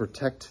Son to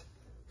protect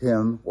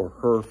him or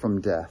her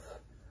from death,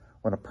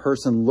 when a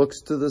person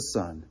looks to the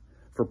Son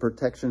for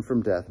protection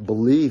from death,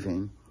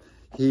 believing,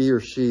 he or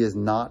she is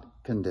not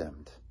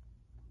condemned.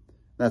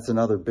 That's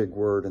another big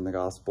word in the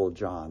Gospel of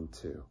John,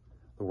 too.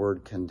 The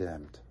word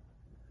condemned.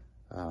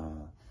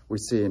 We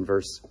see in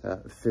verse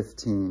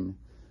 15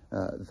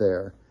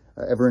 there.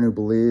 Everyone who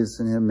believes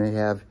in him may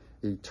have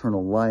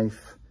eternal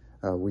life.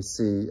 We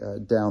see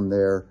down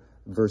there,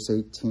 verse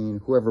 18,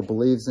 whoever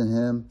believes in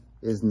him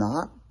is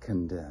not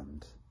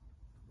condemned.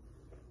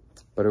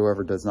 But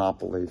whoever does not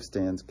believe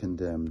stands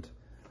condemned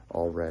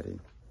already.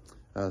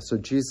 So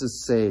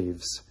Jesus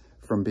saves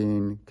from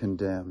being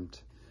condemned.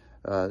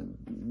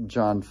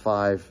 John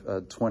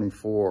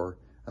 5:24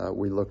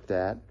 we looked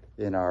at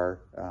in our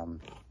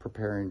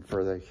preparing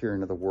for the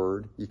hearing of the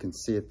word. You can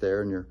see it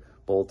there in your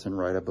bulletin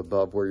right up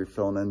above where you're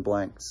filling in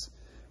blanks.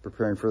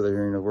 Preparing for the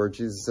hearing of the word.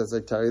 Jesus says, I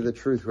tell you the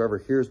truth, whoever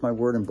hears my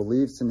word and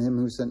believes in him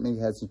who sent me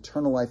has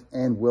eternal life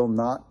and will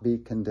not be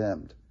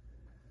condemned.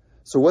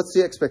 So what's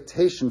the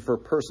expectation for a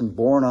person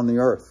born on the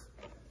earth?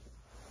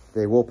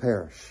 They will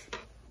perish.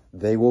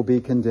 They will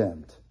be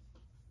condemned.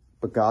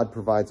 But God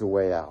provides a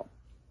way out.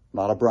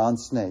 Not a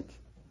bronze snake,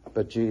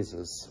 but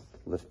Jesus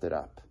lifted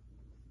up.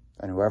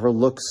 And whoever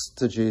looks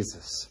to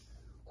Jesus,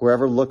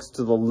 whoever looks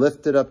to the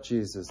lifted up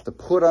Jesus, the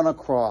put on a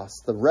cross,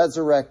 the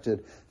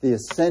resurrected, the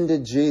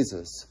ascended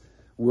Jesus,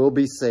 will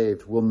be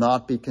saved, will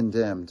not be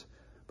condemned,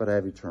 but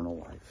have eternal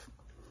life.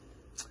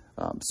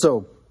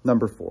 So,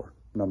 number four.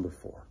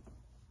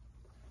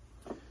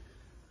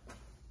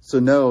 So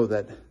know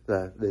that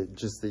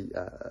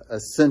the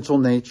essential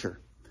nature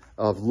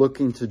of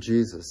looking to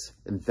Jesus,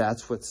 and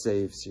that's what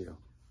saves you.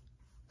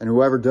 And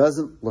whoever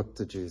doesn't look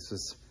to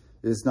Jesus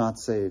is not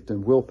saved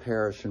and will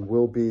perish and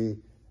will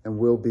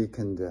be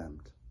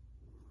condemned.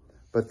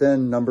 But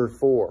then number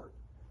 4,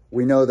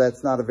 we know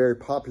that's not a very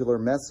popular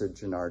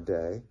message in our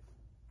day,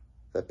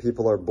 that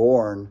people are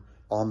born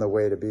on the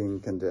way to being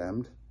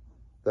condemned,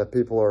 that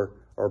people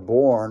are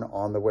born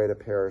on the way to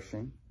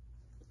perishing,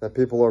 that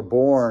people are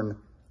born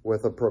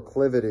with a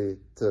proclivity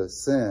to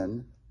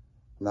sin,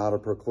 not a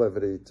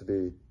proclivity to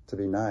be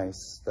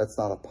nice. That's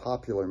not a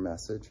popular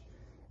message.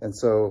 And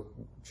so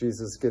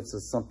Jesus gives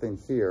us something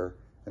here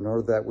in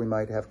order that we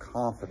might have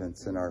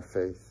confidence in our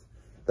faith,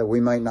 that we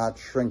might not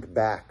shrink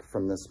back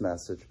from this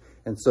message.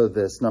 And so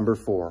this, number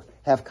 4,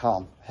 have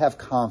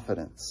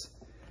confidence.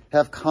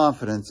 Have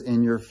confidence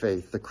in your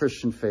faith, the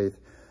Christian faith.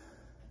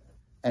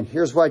 And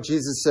here's why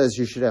Jesus says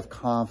you should have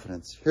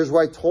confidence. Here's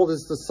why he told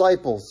his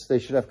disciples they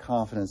should have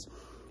confidence.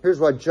 Here's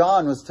why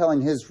John was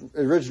telling his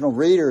original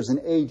readers in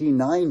AD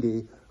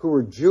 90, who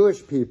were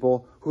Jewish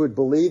people who had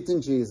believed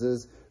in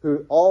Jesus,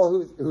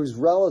 whose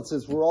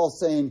relatives were all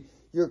saying,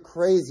 "You're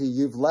crazy,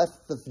 you've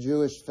left the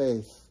Jewish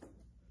faith.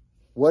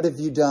 What have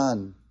you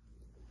done?"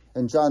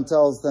 And John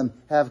tells them,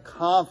 have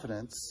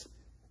confidence.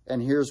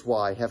 And here's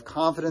why. Have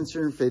confidence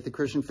in your faith, the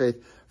Christian faith,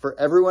 for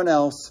everyone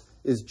else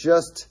is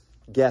just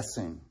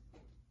guessing.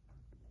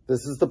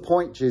 This is the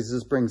point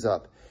Jesus brings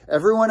up.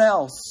 Everyone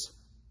else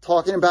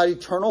talking about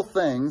eternal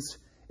things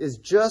is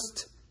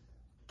just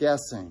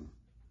guessing.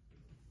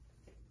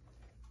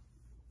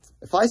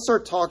 If I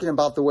start talking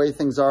about the way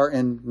things are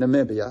in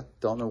Namibia,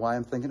 don't know why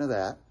I'm thinking of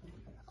that,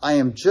 I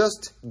am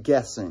just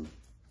guessing.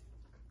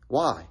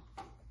 Why?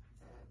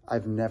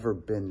 I've never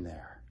been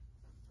there.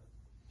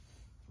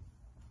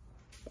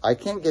 I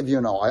can't give you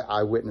an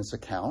eyewitness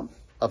account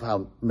of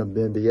how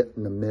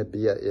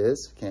Namibia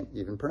is. Can't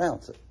even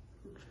pronounce it.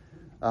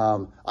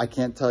 I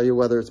can't tell you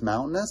whether it's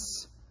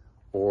mountainous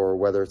or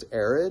whether it's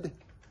arid.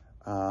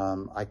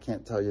 I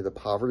can't tell you the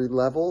poverty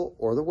level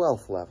or the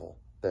wealth level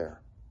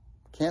there.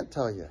 Can't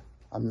tell you.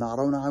 I'm not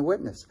an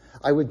eyewitness.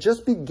 I would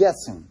just be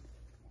guessing.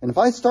 And if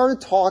I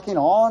started talking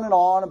on and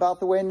on about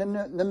the way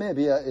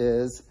Namibia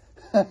is,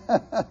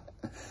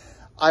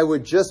 I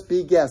would just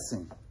be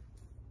guessing.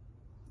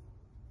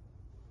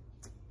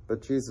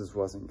 But Jesus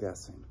wasn't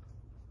guessing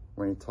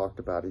when he talked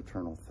about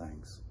eternal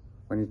things,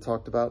 when he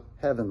talked about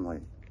heavenly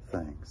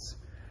things.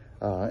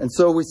 And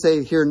so we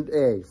say here in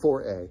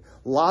 4a,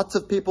 lots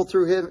of people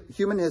through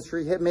human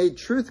history have made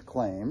truth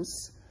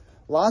claims.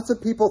 Lots of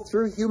people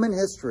through human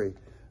history,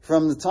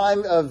 from the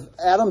time of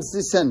Adam's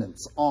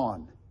descendants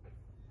on,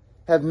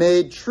 have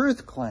made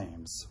truth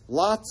claims.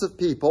 Lots of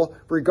people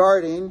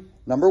regarding,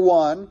 number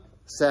one,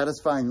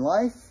 satisfying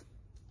life.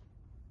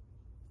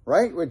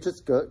 Right? We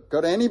just go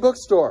to any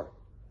bookstore.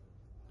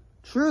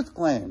 Truth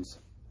claims.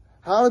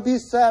 How to be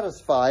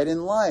satisfied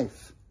in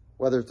life.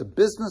 Whether it's a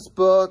business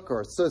book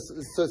or a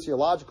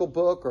sociological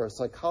book or a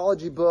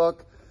psychology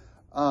book.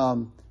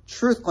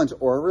 Truth claims,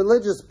 or a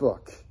religious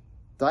book.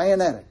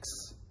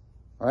 Dianetics.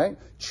 Right?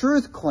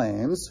 Truth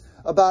claims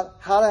about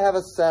how to have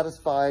a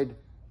satisfied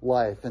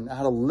life and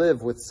how to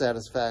live with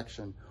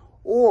satisfaction.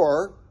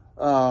 Or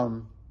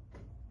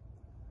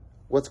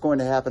what's going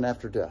to happen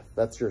after death.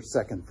 That's your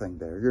second thing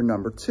there. Your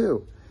number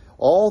two.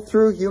 All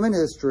through human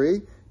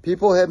history,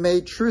 people have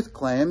made truth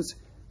claims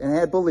and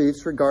had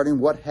beliefs regarding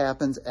what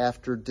happens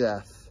after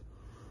death.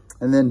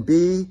 And then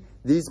B,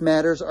 these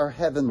matters are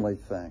heavenly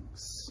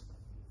things.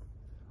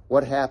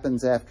 What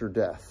happens after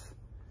death?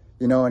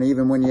 You know, and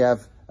even when you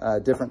have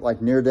different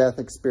like near-death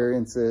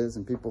experiences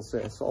and people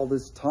say, I saw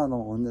this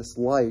tunnel and this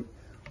light.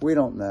 We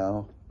don't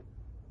know.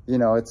 You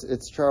know,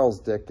 it's Charles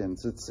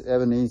Dickens. It's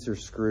Ebenezer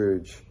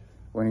Scrooge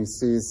when he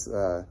sees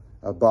not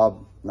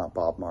Bob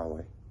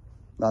Marley,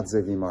 not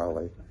Ziggy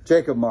Marley,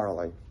 Jacob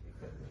Marley.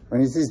 When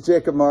he sees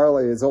Jacob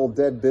Marley, his old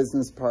dead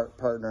business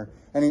partner,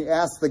 and he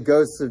asks the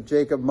ghost of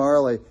Jacob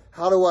Marley,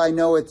 how do I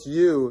know it's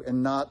you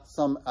and not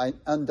some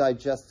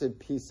undigested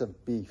piece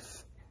of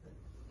beef?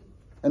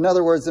 In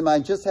other words, am I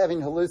just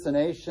having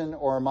hallucination,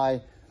 or do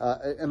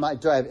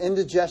I have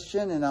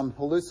indigestion and I'm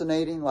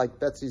hallucinating like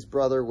Betsy's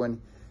brother when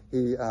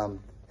he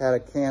had a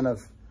can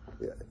of,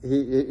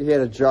 he had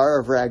a jar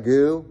of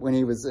ragu when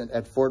he was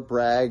at Fort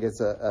Bragg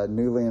as a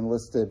newly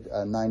enlisted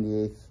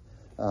 98th,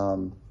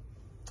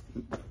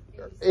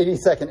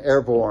 82nd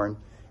Airborne.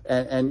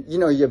 And you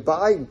know, you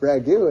buy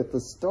ragu at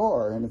the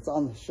store and it's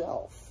on the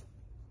shelf.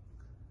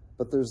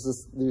 But there are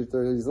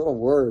these little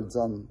words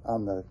on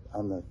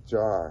the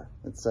jar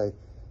that say,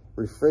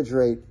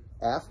 refrigerate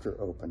after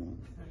opening.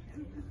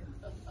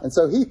 And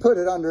so he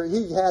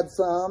had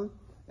some,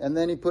 and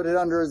then he put it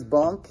under his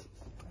bunk,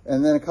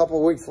 and then a couple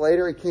of weeks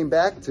later he came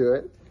back to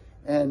it,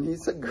 and he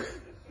said,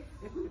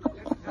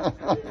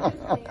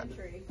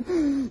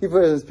 he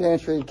put it in his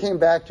pantry, he came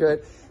back to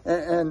it,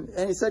 and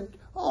he said,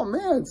 oh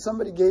man,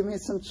 somebody gave me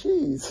some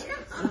cheese.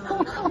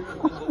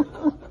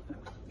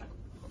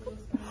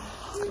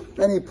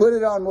 And he put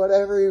it on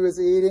whatever he was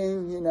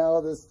eating, you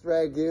know, this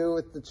ragu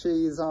with the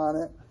cheese on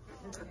it.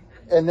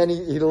 And then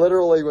he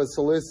literally was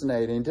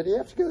hallucinating. Did he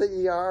have to go to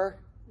the ER?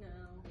 No.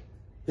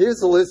 He was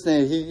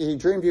hallucinating. He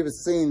dreamed he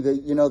was seeing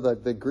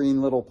the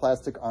green little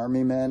plastic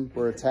army men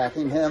were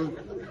attacking him.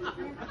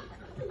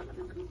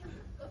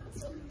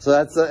 So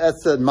that's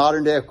the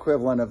modern day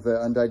equivalent of the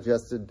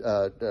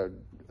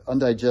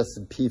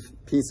undigested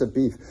piece of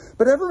beef.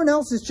 But everyone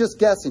else is just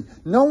guessing.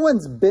 No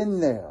one's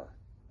been there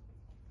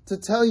to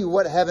tell you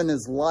what heaven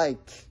is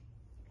like,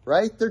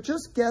 right? They're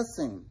just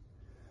guessing.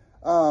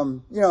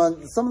 You know,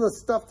 some of the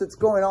stuff that's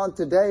going on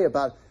today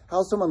about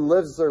how someone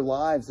lives their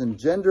lives and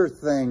gender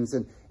things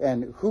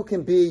and who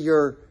can be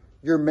your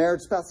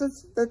marriage spouse,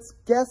 that's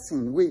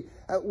guessing.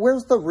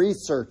 Where's the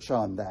research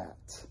on that?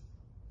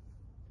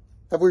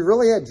 Have we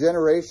really had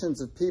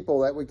generations of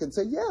people that we can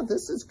say, yeah,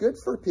 this is good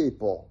for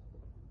people?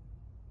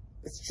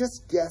 It's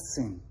just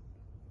guessing.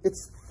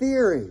 It's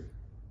theory.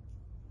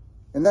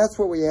 And that's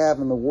what we have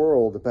in the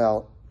world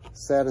about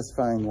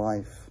satisfying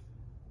life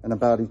and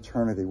about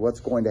eternity, what's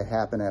going to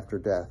happen after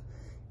death.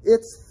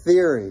 It's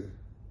theory.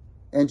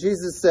 And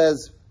Jesus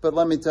says, but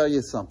let me tell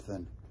you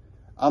something.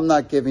 I'm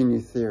not giving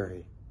you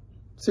theory.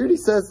 See what he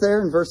says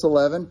there in verse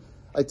 11?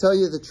 I tell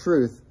you the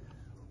truth.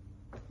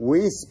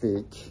 We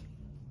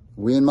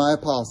and my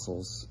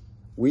apostles,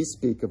 we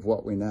speak of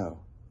what we know.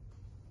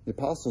 The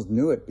apostles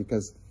knew it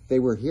because they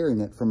were hearing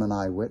it from an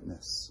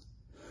eyewitness.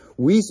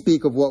 We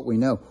speak of what we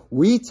know.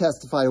 We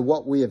testify of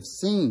what we have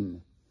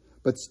seen.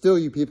 But still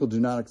you people do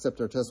not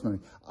accept our testimony.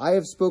 I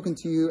have spoken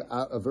to you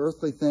of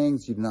earthly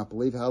things. You do not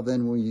believe. How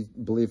then will you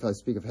believe if I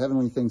speak of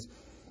heavenly things?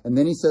 And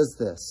then he says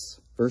this,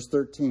 verse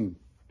 13.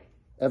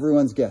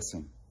 Everyone's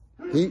guessing.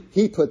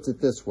 He puts it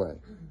this way,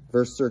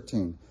 verse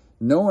 13.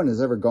 No one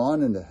has ever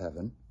gone into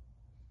heaven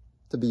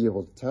to be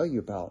able to tell you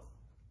about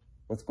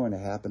what's going to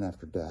happen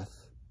after death.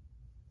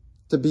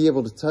 To be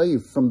able to tell you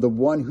from the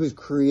one who's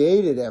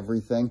created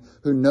everything,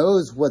 who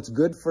knows what's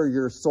good for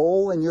your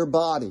soul and your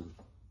body.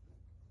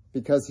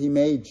 Because he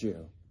made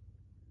you.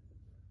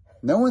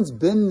 No one's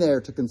been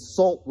there to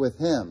consult with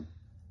him.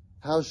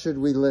 How should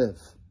we live?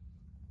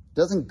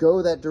 Doesn't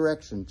go that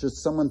direction,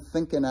 just someone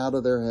thinking out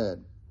of their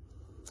head.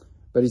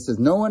 But he says,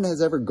 no one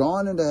has ever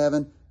gone into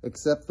heaven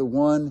except the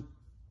one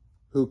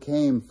who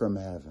came from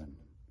heaven,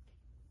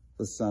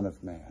 the Son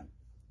of Man.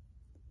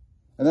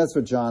 And that's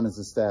what John has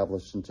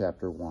established in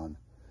chapter 1.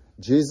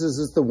 Jesus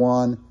is the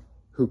one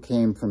who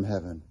came from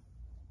heaven.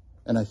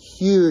 And a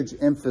huge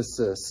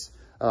emphasis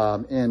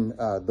in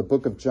the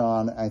book of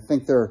John. I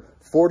think there are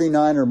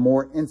 49 or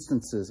more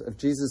instances of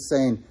Jesus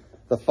saying,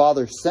 the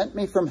Father sent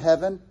me from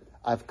heaven.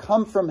 I've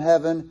come from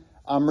heaven.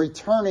 I'm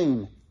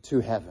returning to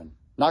heaven.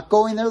 Not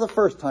going there the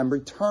first time,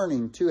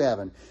 returning to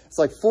heaven. It's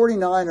like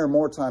 49 or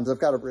more times. I've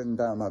got it written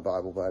down in my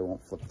Bible, but I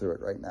won't flip through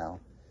it right now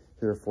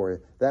here for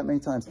you. That many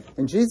times.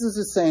 And Jesus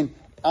is saying,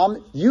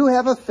 you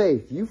have a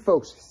faith, you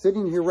folks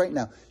sitting here right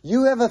now,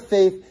 you have a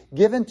faith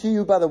given to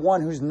you by the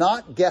one who's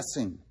not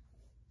guessing.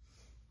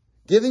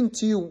 Given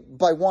to you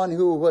by one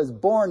who was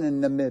born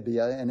in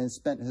Namibia and has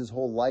spent his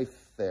whole life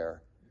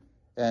there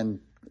and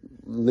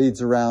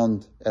leads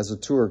around as a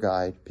tour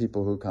guide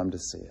people who come to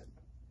see it.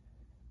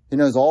 He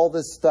knows all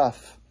this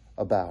stuff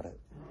about it.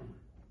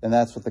 And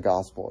that's what the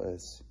gospel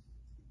is.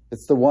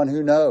 It's the one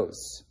who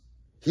knows.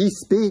 He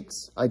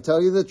speaks. I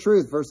tell you the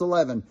truth. Verse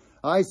 11.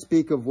 I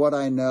speak of what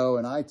I know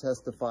and I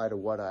testify to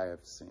what I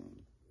have seen.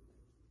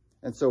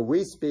 And so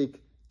we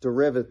speak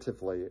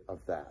derivatively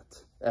of that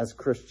as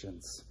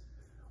Christians.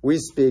 We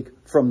speak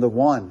from the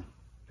one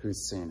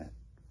who's seen it.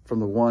 From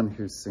the one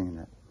who's seen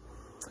it.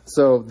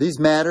 So these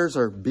matters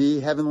are B,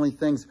 heavenly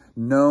things,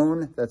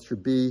 known, that's your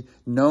B,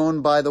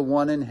 known by the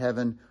one in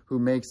heaven who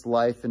makes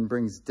life and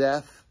brings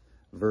death,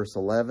 verse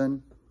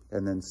 11.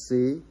 And then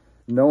C,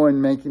 no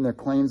one making their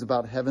claims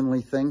about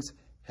heavenly things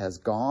has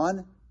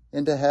gone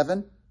into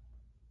heaven.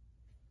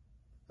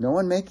 No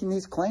one making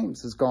these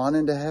claims has gone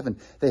into heaven.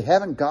 They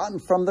haven't gotten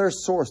from their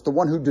source, the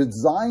one who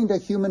designed a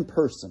human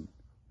person.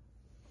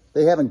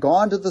 They haven't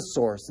gone to the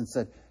source and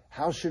said,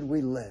 how should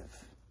we live?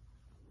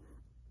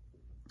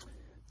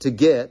 To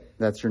get,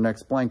 that's your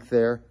next blank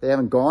there, they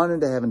haven't gone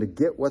into heaven to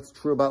get what's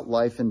true about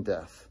life and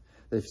death.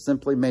 They've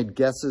simply made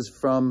guesses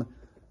from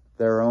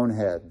their own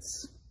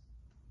heads.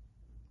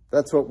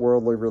 That's what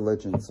worldly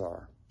religions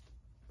are.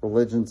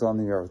 Religions on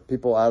the earth.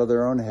 People out of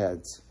their own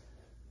heads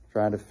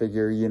trying to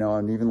figure,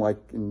 and even like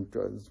in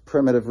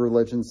primitive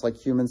religions like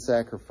human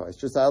sacrifice,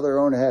 just out of their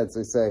own heads,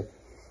 they say,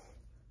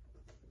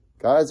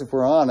 guys, if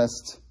we're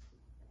honest,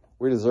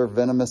 we deserve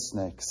venomous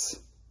snakes.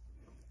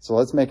 So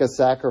let's make a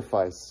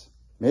sacrifice.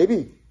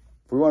 Maybe,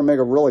 if we want to make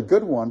a really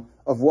good one,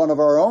 of one of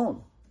our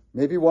own.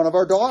 Maybe one of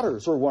our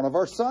daughters or one of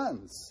our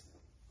sons.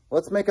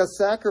 Let's make a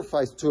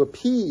sacrifice to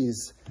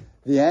appease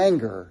the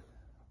anger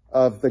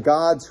of the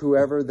gods,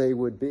 whoever they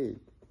would be.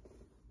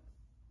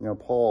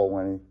 Paul,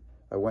 when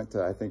I went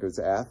to, I think it was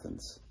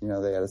Athens,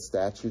 they had a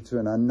statue to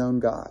an unknown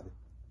god.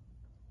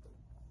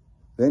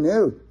 They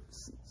knew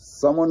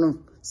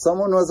someone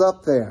was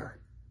up there.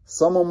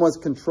 Someone was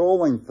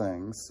controlling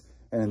things,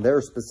 and in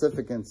their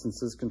specific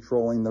instances,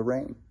 controlling the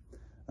rain.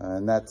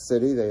 In that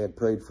city, they had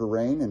prayed for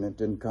rain, and it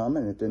didn't come,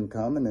 and it didn't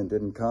come, and it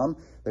didn't come.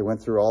 They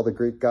went through all the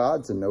Greek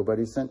gods, and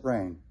nobody sent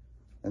rain.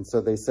 And so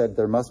they said,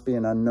 there must be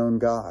an unknown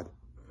God.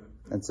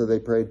 And so they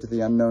prayed to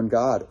the unknown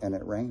God, and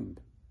it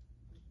rained.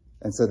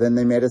 And so then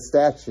they made a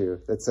statue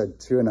that said,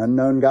 to an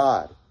unknown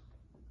God,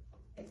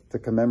 to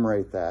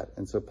commemorate that.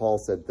 And so Paul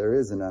said, there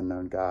is an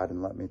unknown God,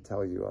 and let me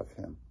tell you of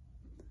him.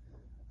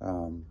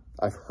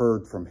 I've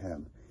heard from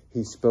him.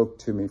 He spoke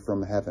to me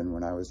from heaven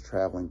when I was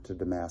traveling to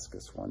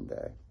Damascus one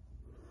day.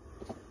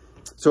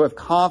 So have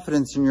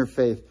confidence in your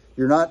faith.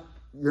 You're not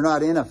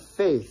in a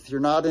faith. You're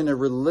not in a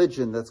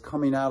religion that's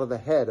coming out of the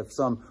head of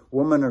some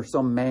woman or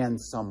some man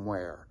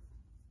somewhere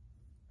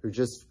who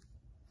just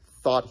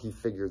thought he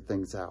figured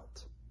things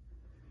out.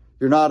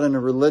 You're not in a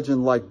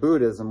religion like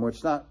Buddhism,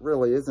 which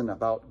isn't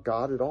about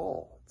God at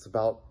all. It's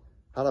about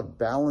how to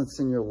balance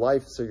in your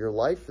life so your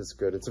life is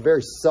good. It's a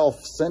very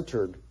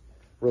self-centered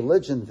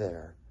religion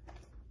there.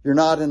 You're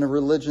not in a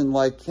religion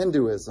like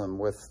Hinduism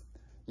with,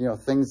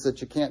 things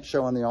that you can't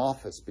show in the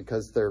office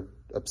because they're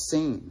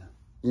obscene,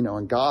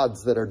 and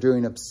gods that are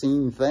doing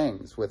obscene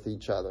things with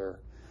each other.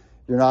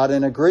 You're not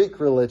in a Greek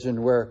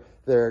religion where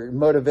they're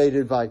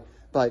motivated by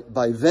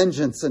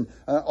vengeance and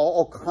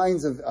all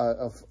kinds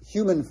of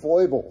human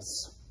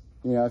foibles,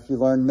 if you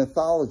learn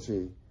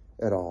mythology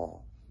at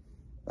all.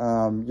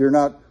 You're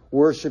not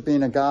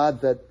worshiping a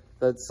God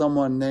that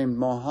someone named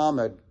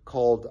Muhammad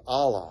called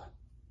Allah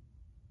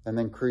and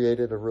then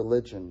created a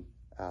religion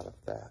out of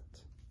that.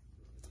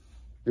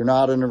 You're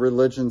not in a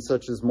religion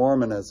such as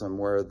Mormonism,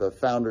 where the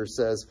founder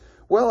says,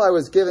 well, I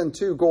was given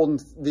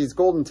these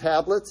golden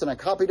tablets and I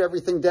copied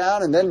everything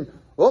down and then,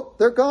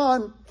 they're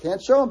gone. Can't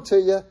show them to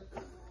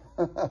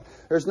you.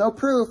 There's no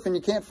proof and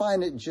you can't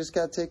find it. You just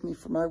got to take me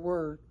for my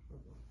word.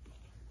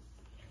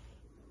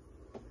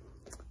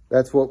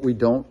 That's what we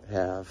don't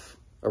have,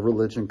 a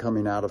religion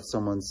coming out of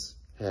someone's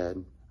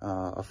head,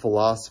 a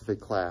philosophy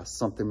class,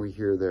 something we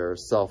hear there, a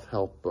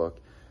self-help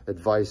book,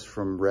 advice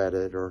from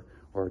Reddit or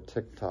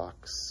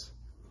TikToks.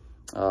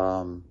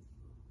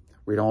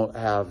 We don't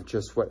have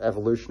just what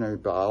evolutionary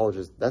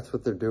biologists, that's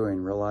what they're doing.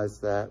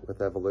 Realize that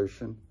with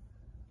evolution?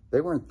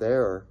 They weren't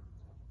there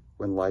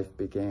when life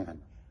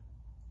began.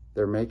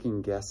 They're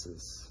making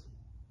guesses.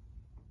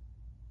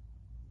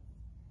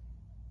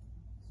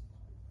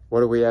 What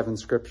do we have in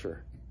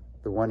Scripture?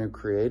 The one who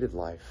created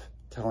life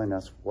telling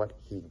us what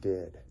he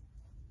did.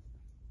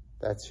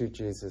 That's who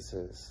Jesus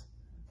is.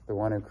 The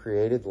one who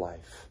created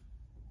life.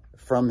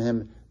 From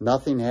him,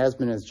 nothing has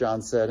been, as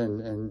John said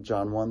in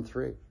John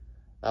 1:3.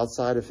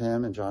 Outside of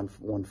him, in John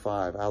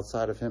 1:5,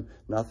 outside of him,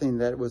 nothing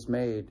that was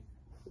made,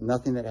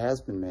 nothing that has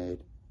been made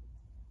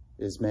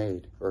is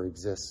made or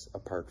exists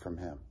apart from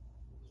him.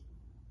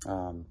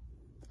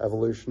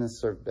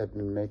 Evolutionists have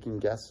been making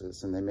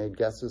guesses, and they made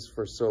guesses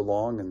for so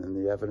long, and then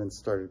the evidence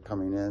started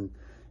coming in,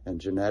 and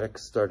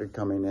genetics started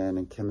coming in,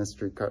 and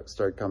chemistry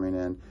started coming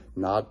in,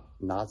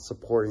 not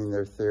supporting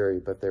their theory,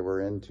 but they were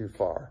in too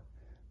far.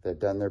 They'd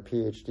done their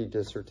PhD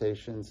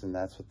dissertations, and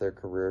that's what their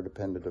career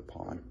depended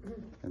upon,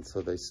 and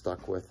so they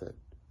stuck with it.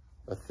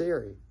 A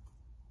theory.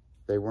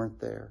 They weren't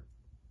there.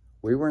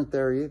 We weren't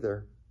there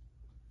either,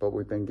 but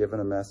we've been given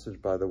a message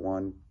by the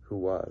one who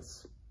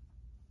was,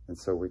 and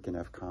so we can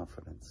have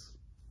confidence.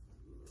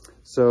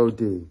 So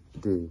D.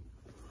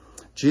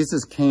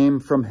 Jesus came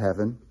from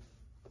heaven.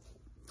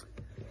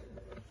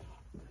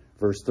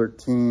 Verse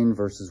 13,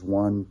 verses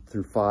 1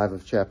 through 5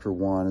 of chapter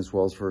 1, as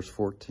well as verse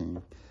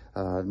 14.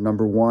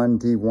 Number 1,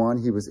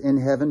 D1, he was in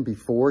heaven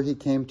before he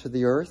came to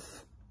the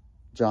earth.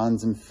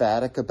 John's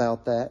emphatic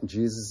about that.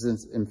 Jesus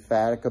is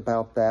emphatic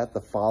about that.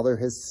 The Father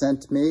has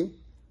sent me.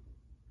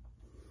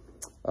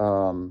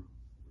 And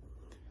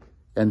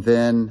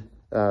then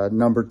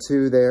number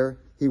 2 there,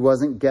 he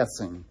wasn't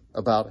guessing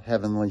about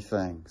heavenly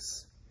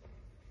things.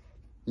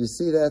 You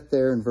see that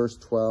there in verse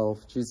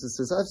 12. Jesus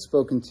says, I've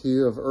spoken to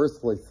you of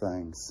earthly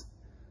things.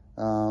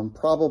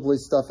 Probably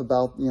stuff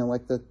about,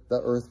 like the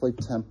earthly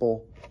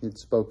temple he'd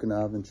spoken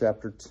of in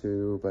chapter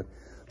 2,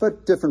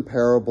 but different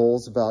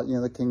parables about,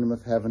 the kingdom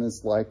of heaven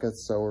is like a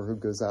sower who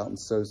goes out and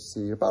sows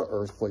seed, about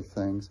earthly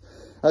things.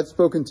 I've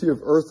spoken to you of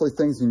earthly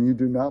things and you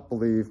do not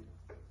believe.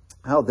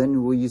 How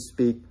then will you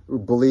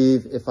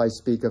believe if I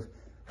speak of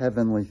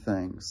heavenly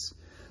things?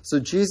 So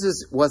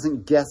Jesus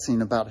wasn't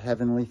guessing about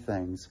heavenly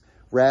things.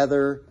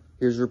 Rather,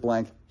 here's your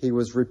blank, he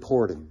was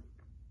reporting.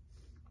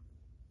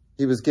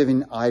 He was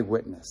giving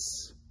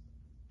eyewitness.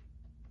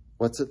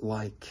 What's it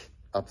like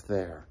up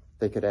there?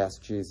 They could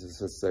ask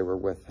Jesus as they were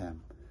with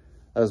him.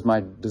 That was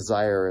my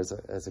desire as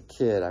a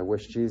kid. I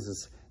wish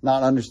Jesus,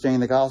 not understanding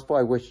the gospel,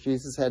 I wish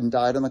Jesus hadn't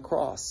died on the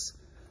cross.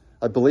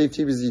 I believed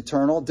he was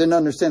eternal. Didn't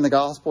understand the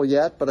gospel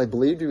yet, but I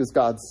believed he was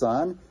God's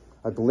son.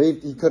 I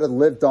believed he could have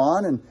lived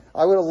on, and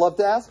I would have loved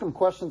to ask him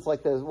questions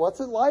like this. What's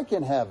it like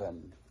in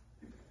heaven?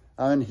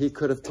 And he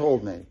could have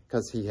told me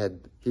because he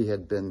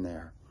had been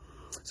there.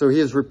 So he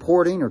is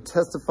reporting or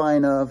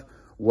testifying of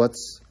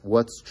what's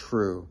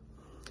true.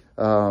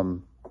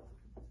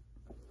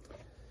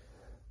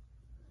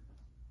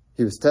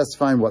 He was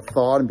testifying what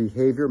thought and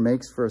behavior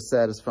makes for a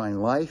satisfying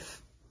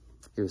life.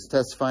 He was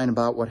testifying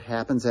about what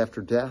happens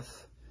after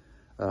death.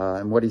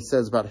 And what he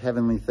says about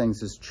heavenly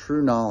things is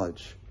true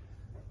knowledge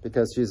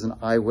because he's an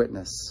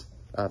eyewitness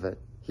of it.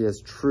 He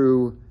has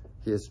true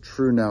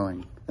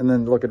knowing. And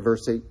then look at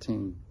verse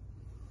 18.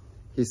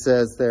 He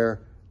says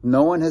there,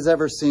 no one has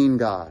ever seen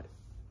God.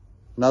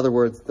 In other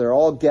words, they're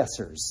all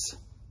guessers.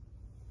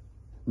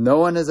 No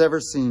one has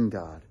ever seen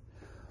God.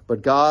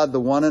 But God,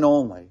 the one and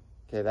only.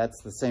 Okay,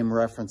 that's the same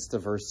reference to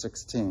verse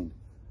 16.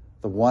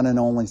 The one and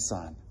only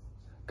Son.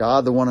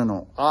 God, the one and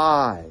only.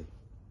 I,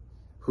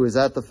 who is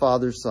at the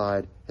Father's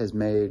side, has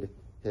made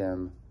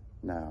him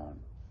known.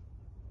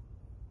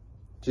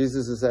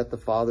 Jesus is at the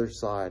Father's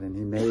side, and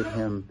he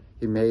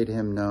made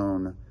him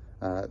known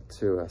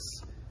to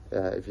us.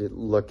 If you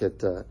look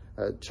at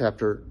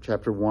chapter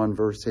 1,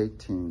 verse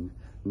 18,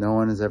 no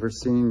one has ever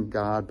seen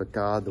God, but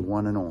God, the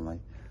one and only,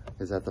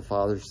 is at the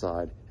Father's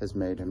side, has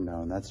made him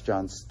known. That's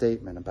John's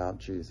statement about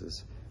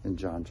Jesus in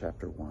John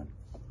chapter 1.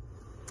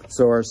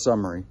 So our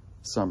summary.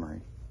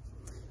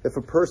 If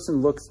a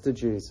person looks to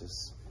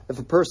Jesus,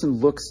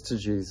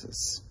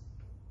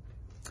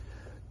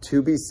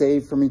 to be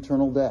saved from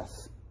eternal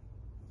death,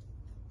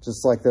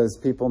 just like those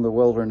people in the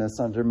wilderness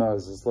under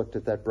Moses looked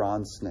at that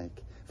bronze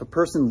snake. If a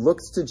person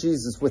looks to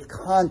Jesus with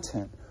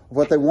content of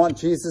what they want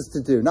Jesus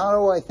to do,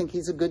 not, I think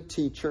he's a good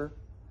teacher.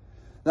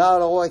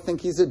 Not, I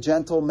think he's a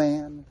gentle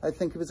man. I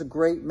think he was a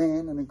great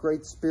man and a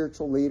great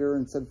spiritual leader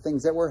and said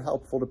things that were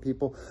helpful to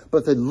people.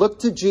 But they look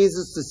to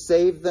Jesus to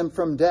save them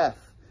from death,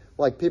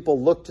 like people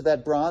look to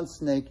that bronze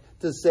snake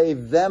to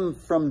save them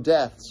from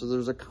death. So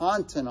there's a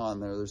content on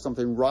there. There's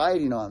something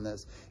riding on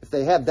this. If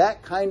they have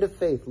that kind of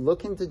faith,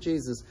 looking to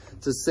Jesus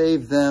to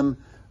save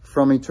them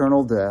from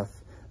eternal death,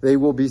 they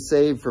will be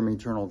saved from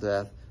eternal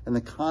death and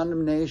the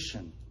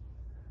condemnation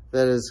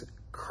that is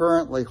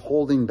currently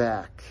holding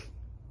back.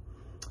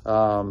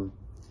 That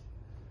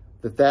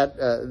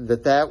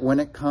when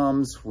it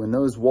comes, when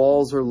those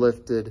walls are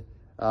lifted,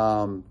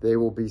 they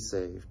will be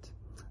saved.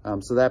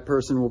 So that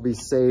person will be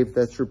saved,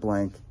 that's your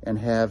blank, and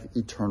have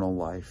eternal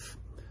life.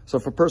 So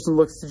if a person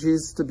looks to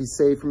Jesus to be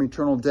saved from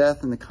eternal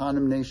death and the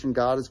condemnation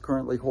God is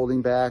currently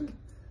holding back,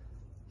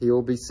 he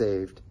will be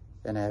saved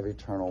and have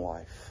eternal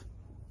life.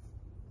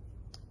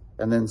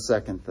 And then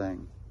second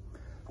thing,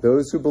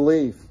 those who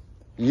believe,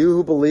 you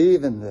who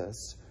believe in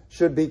this,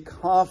 should be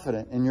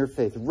confident in your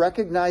faith.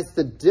 Recognize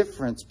the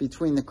difference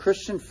between the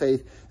Christian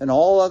faith and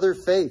all other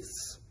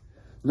faiths.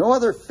 No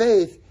other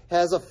faith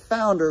has a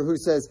founder who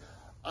says,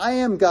 I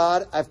am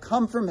God, I've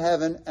come from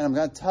heaven, and I'm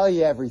going to tell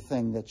you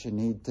everything that you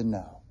need to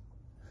know.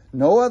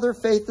 No other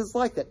faith is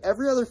like that.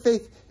 Every other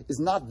faith is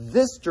not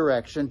this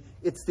direction,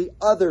 it's the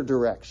other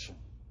direction.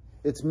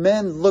 It's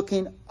men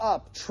looking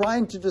up,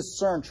 trying to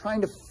discern,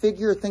 trying to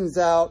figure things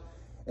out,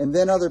 and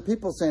then other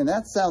people saying,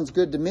 that sounds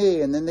good to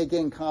me, and then they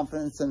gain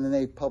confidence, and then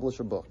they publish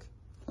a book.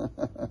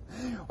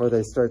 Or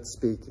they start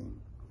speaking.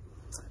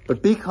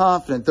 But be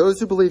confident. Those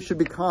who believe should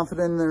be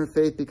confident in their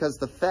faith because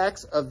the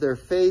facts of their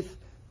faith,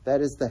 that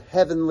is the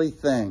heavenly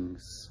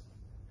things.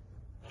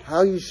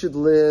 How you should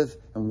live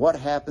and what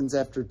happens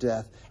after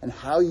death and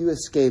how you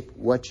escape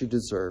what you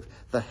deserve.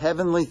 The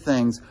heavenly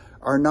things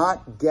are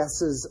not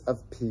guesses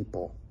of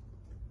people.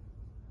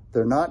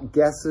 They're not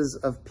guesses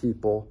of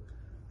people,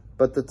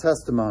 but the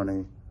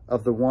testimony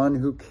of the one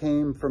who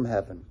came from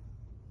heaven.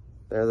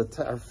 They're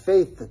our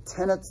faith, the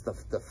tenets,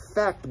 the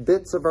fact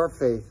bits of our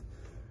faith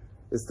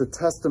is the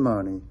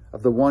testimony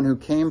of the one who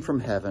came from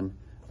heaven.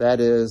 That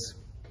is,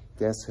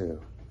 guess who?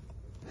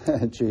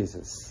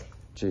 Jesus.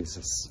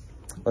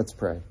 Let's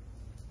pray.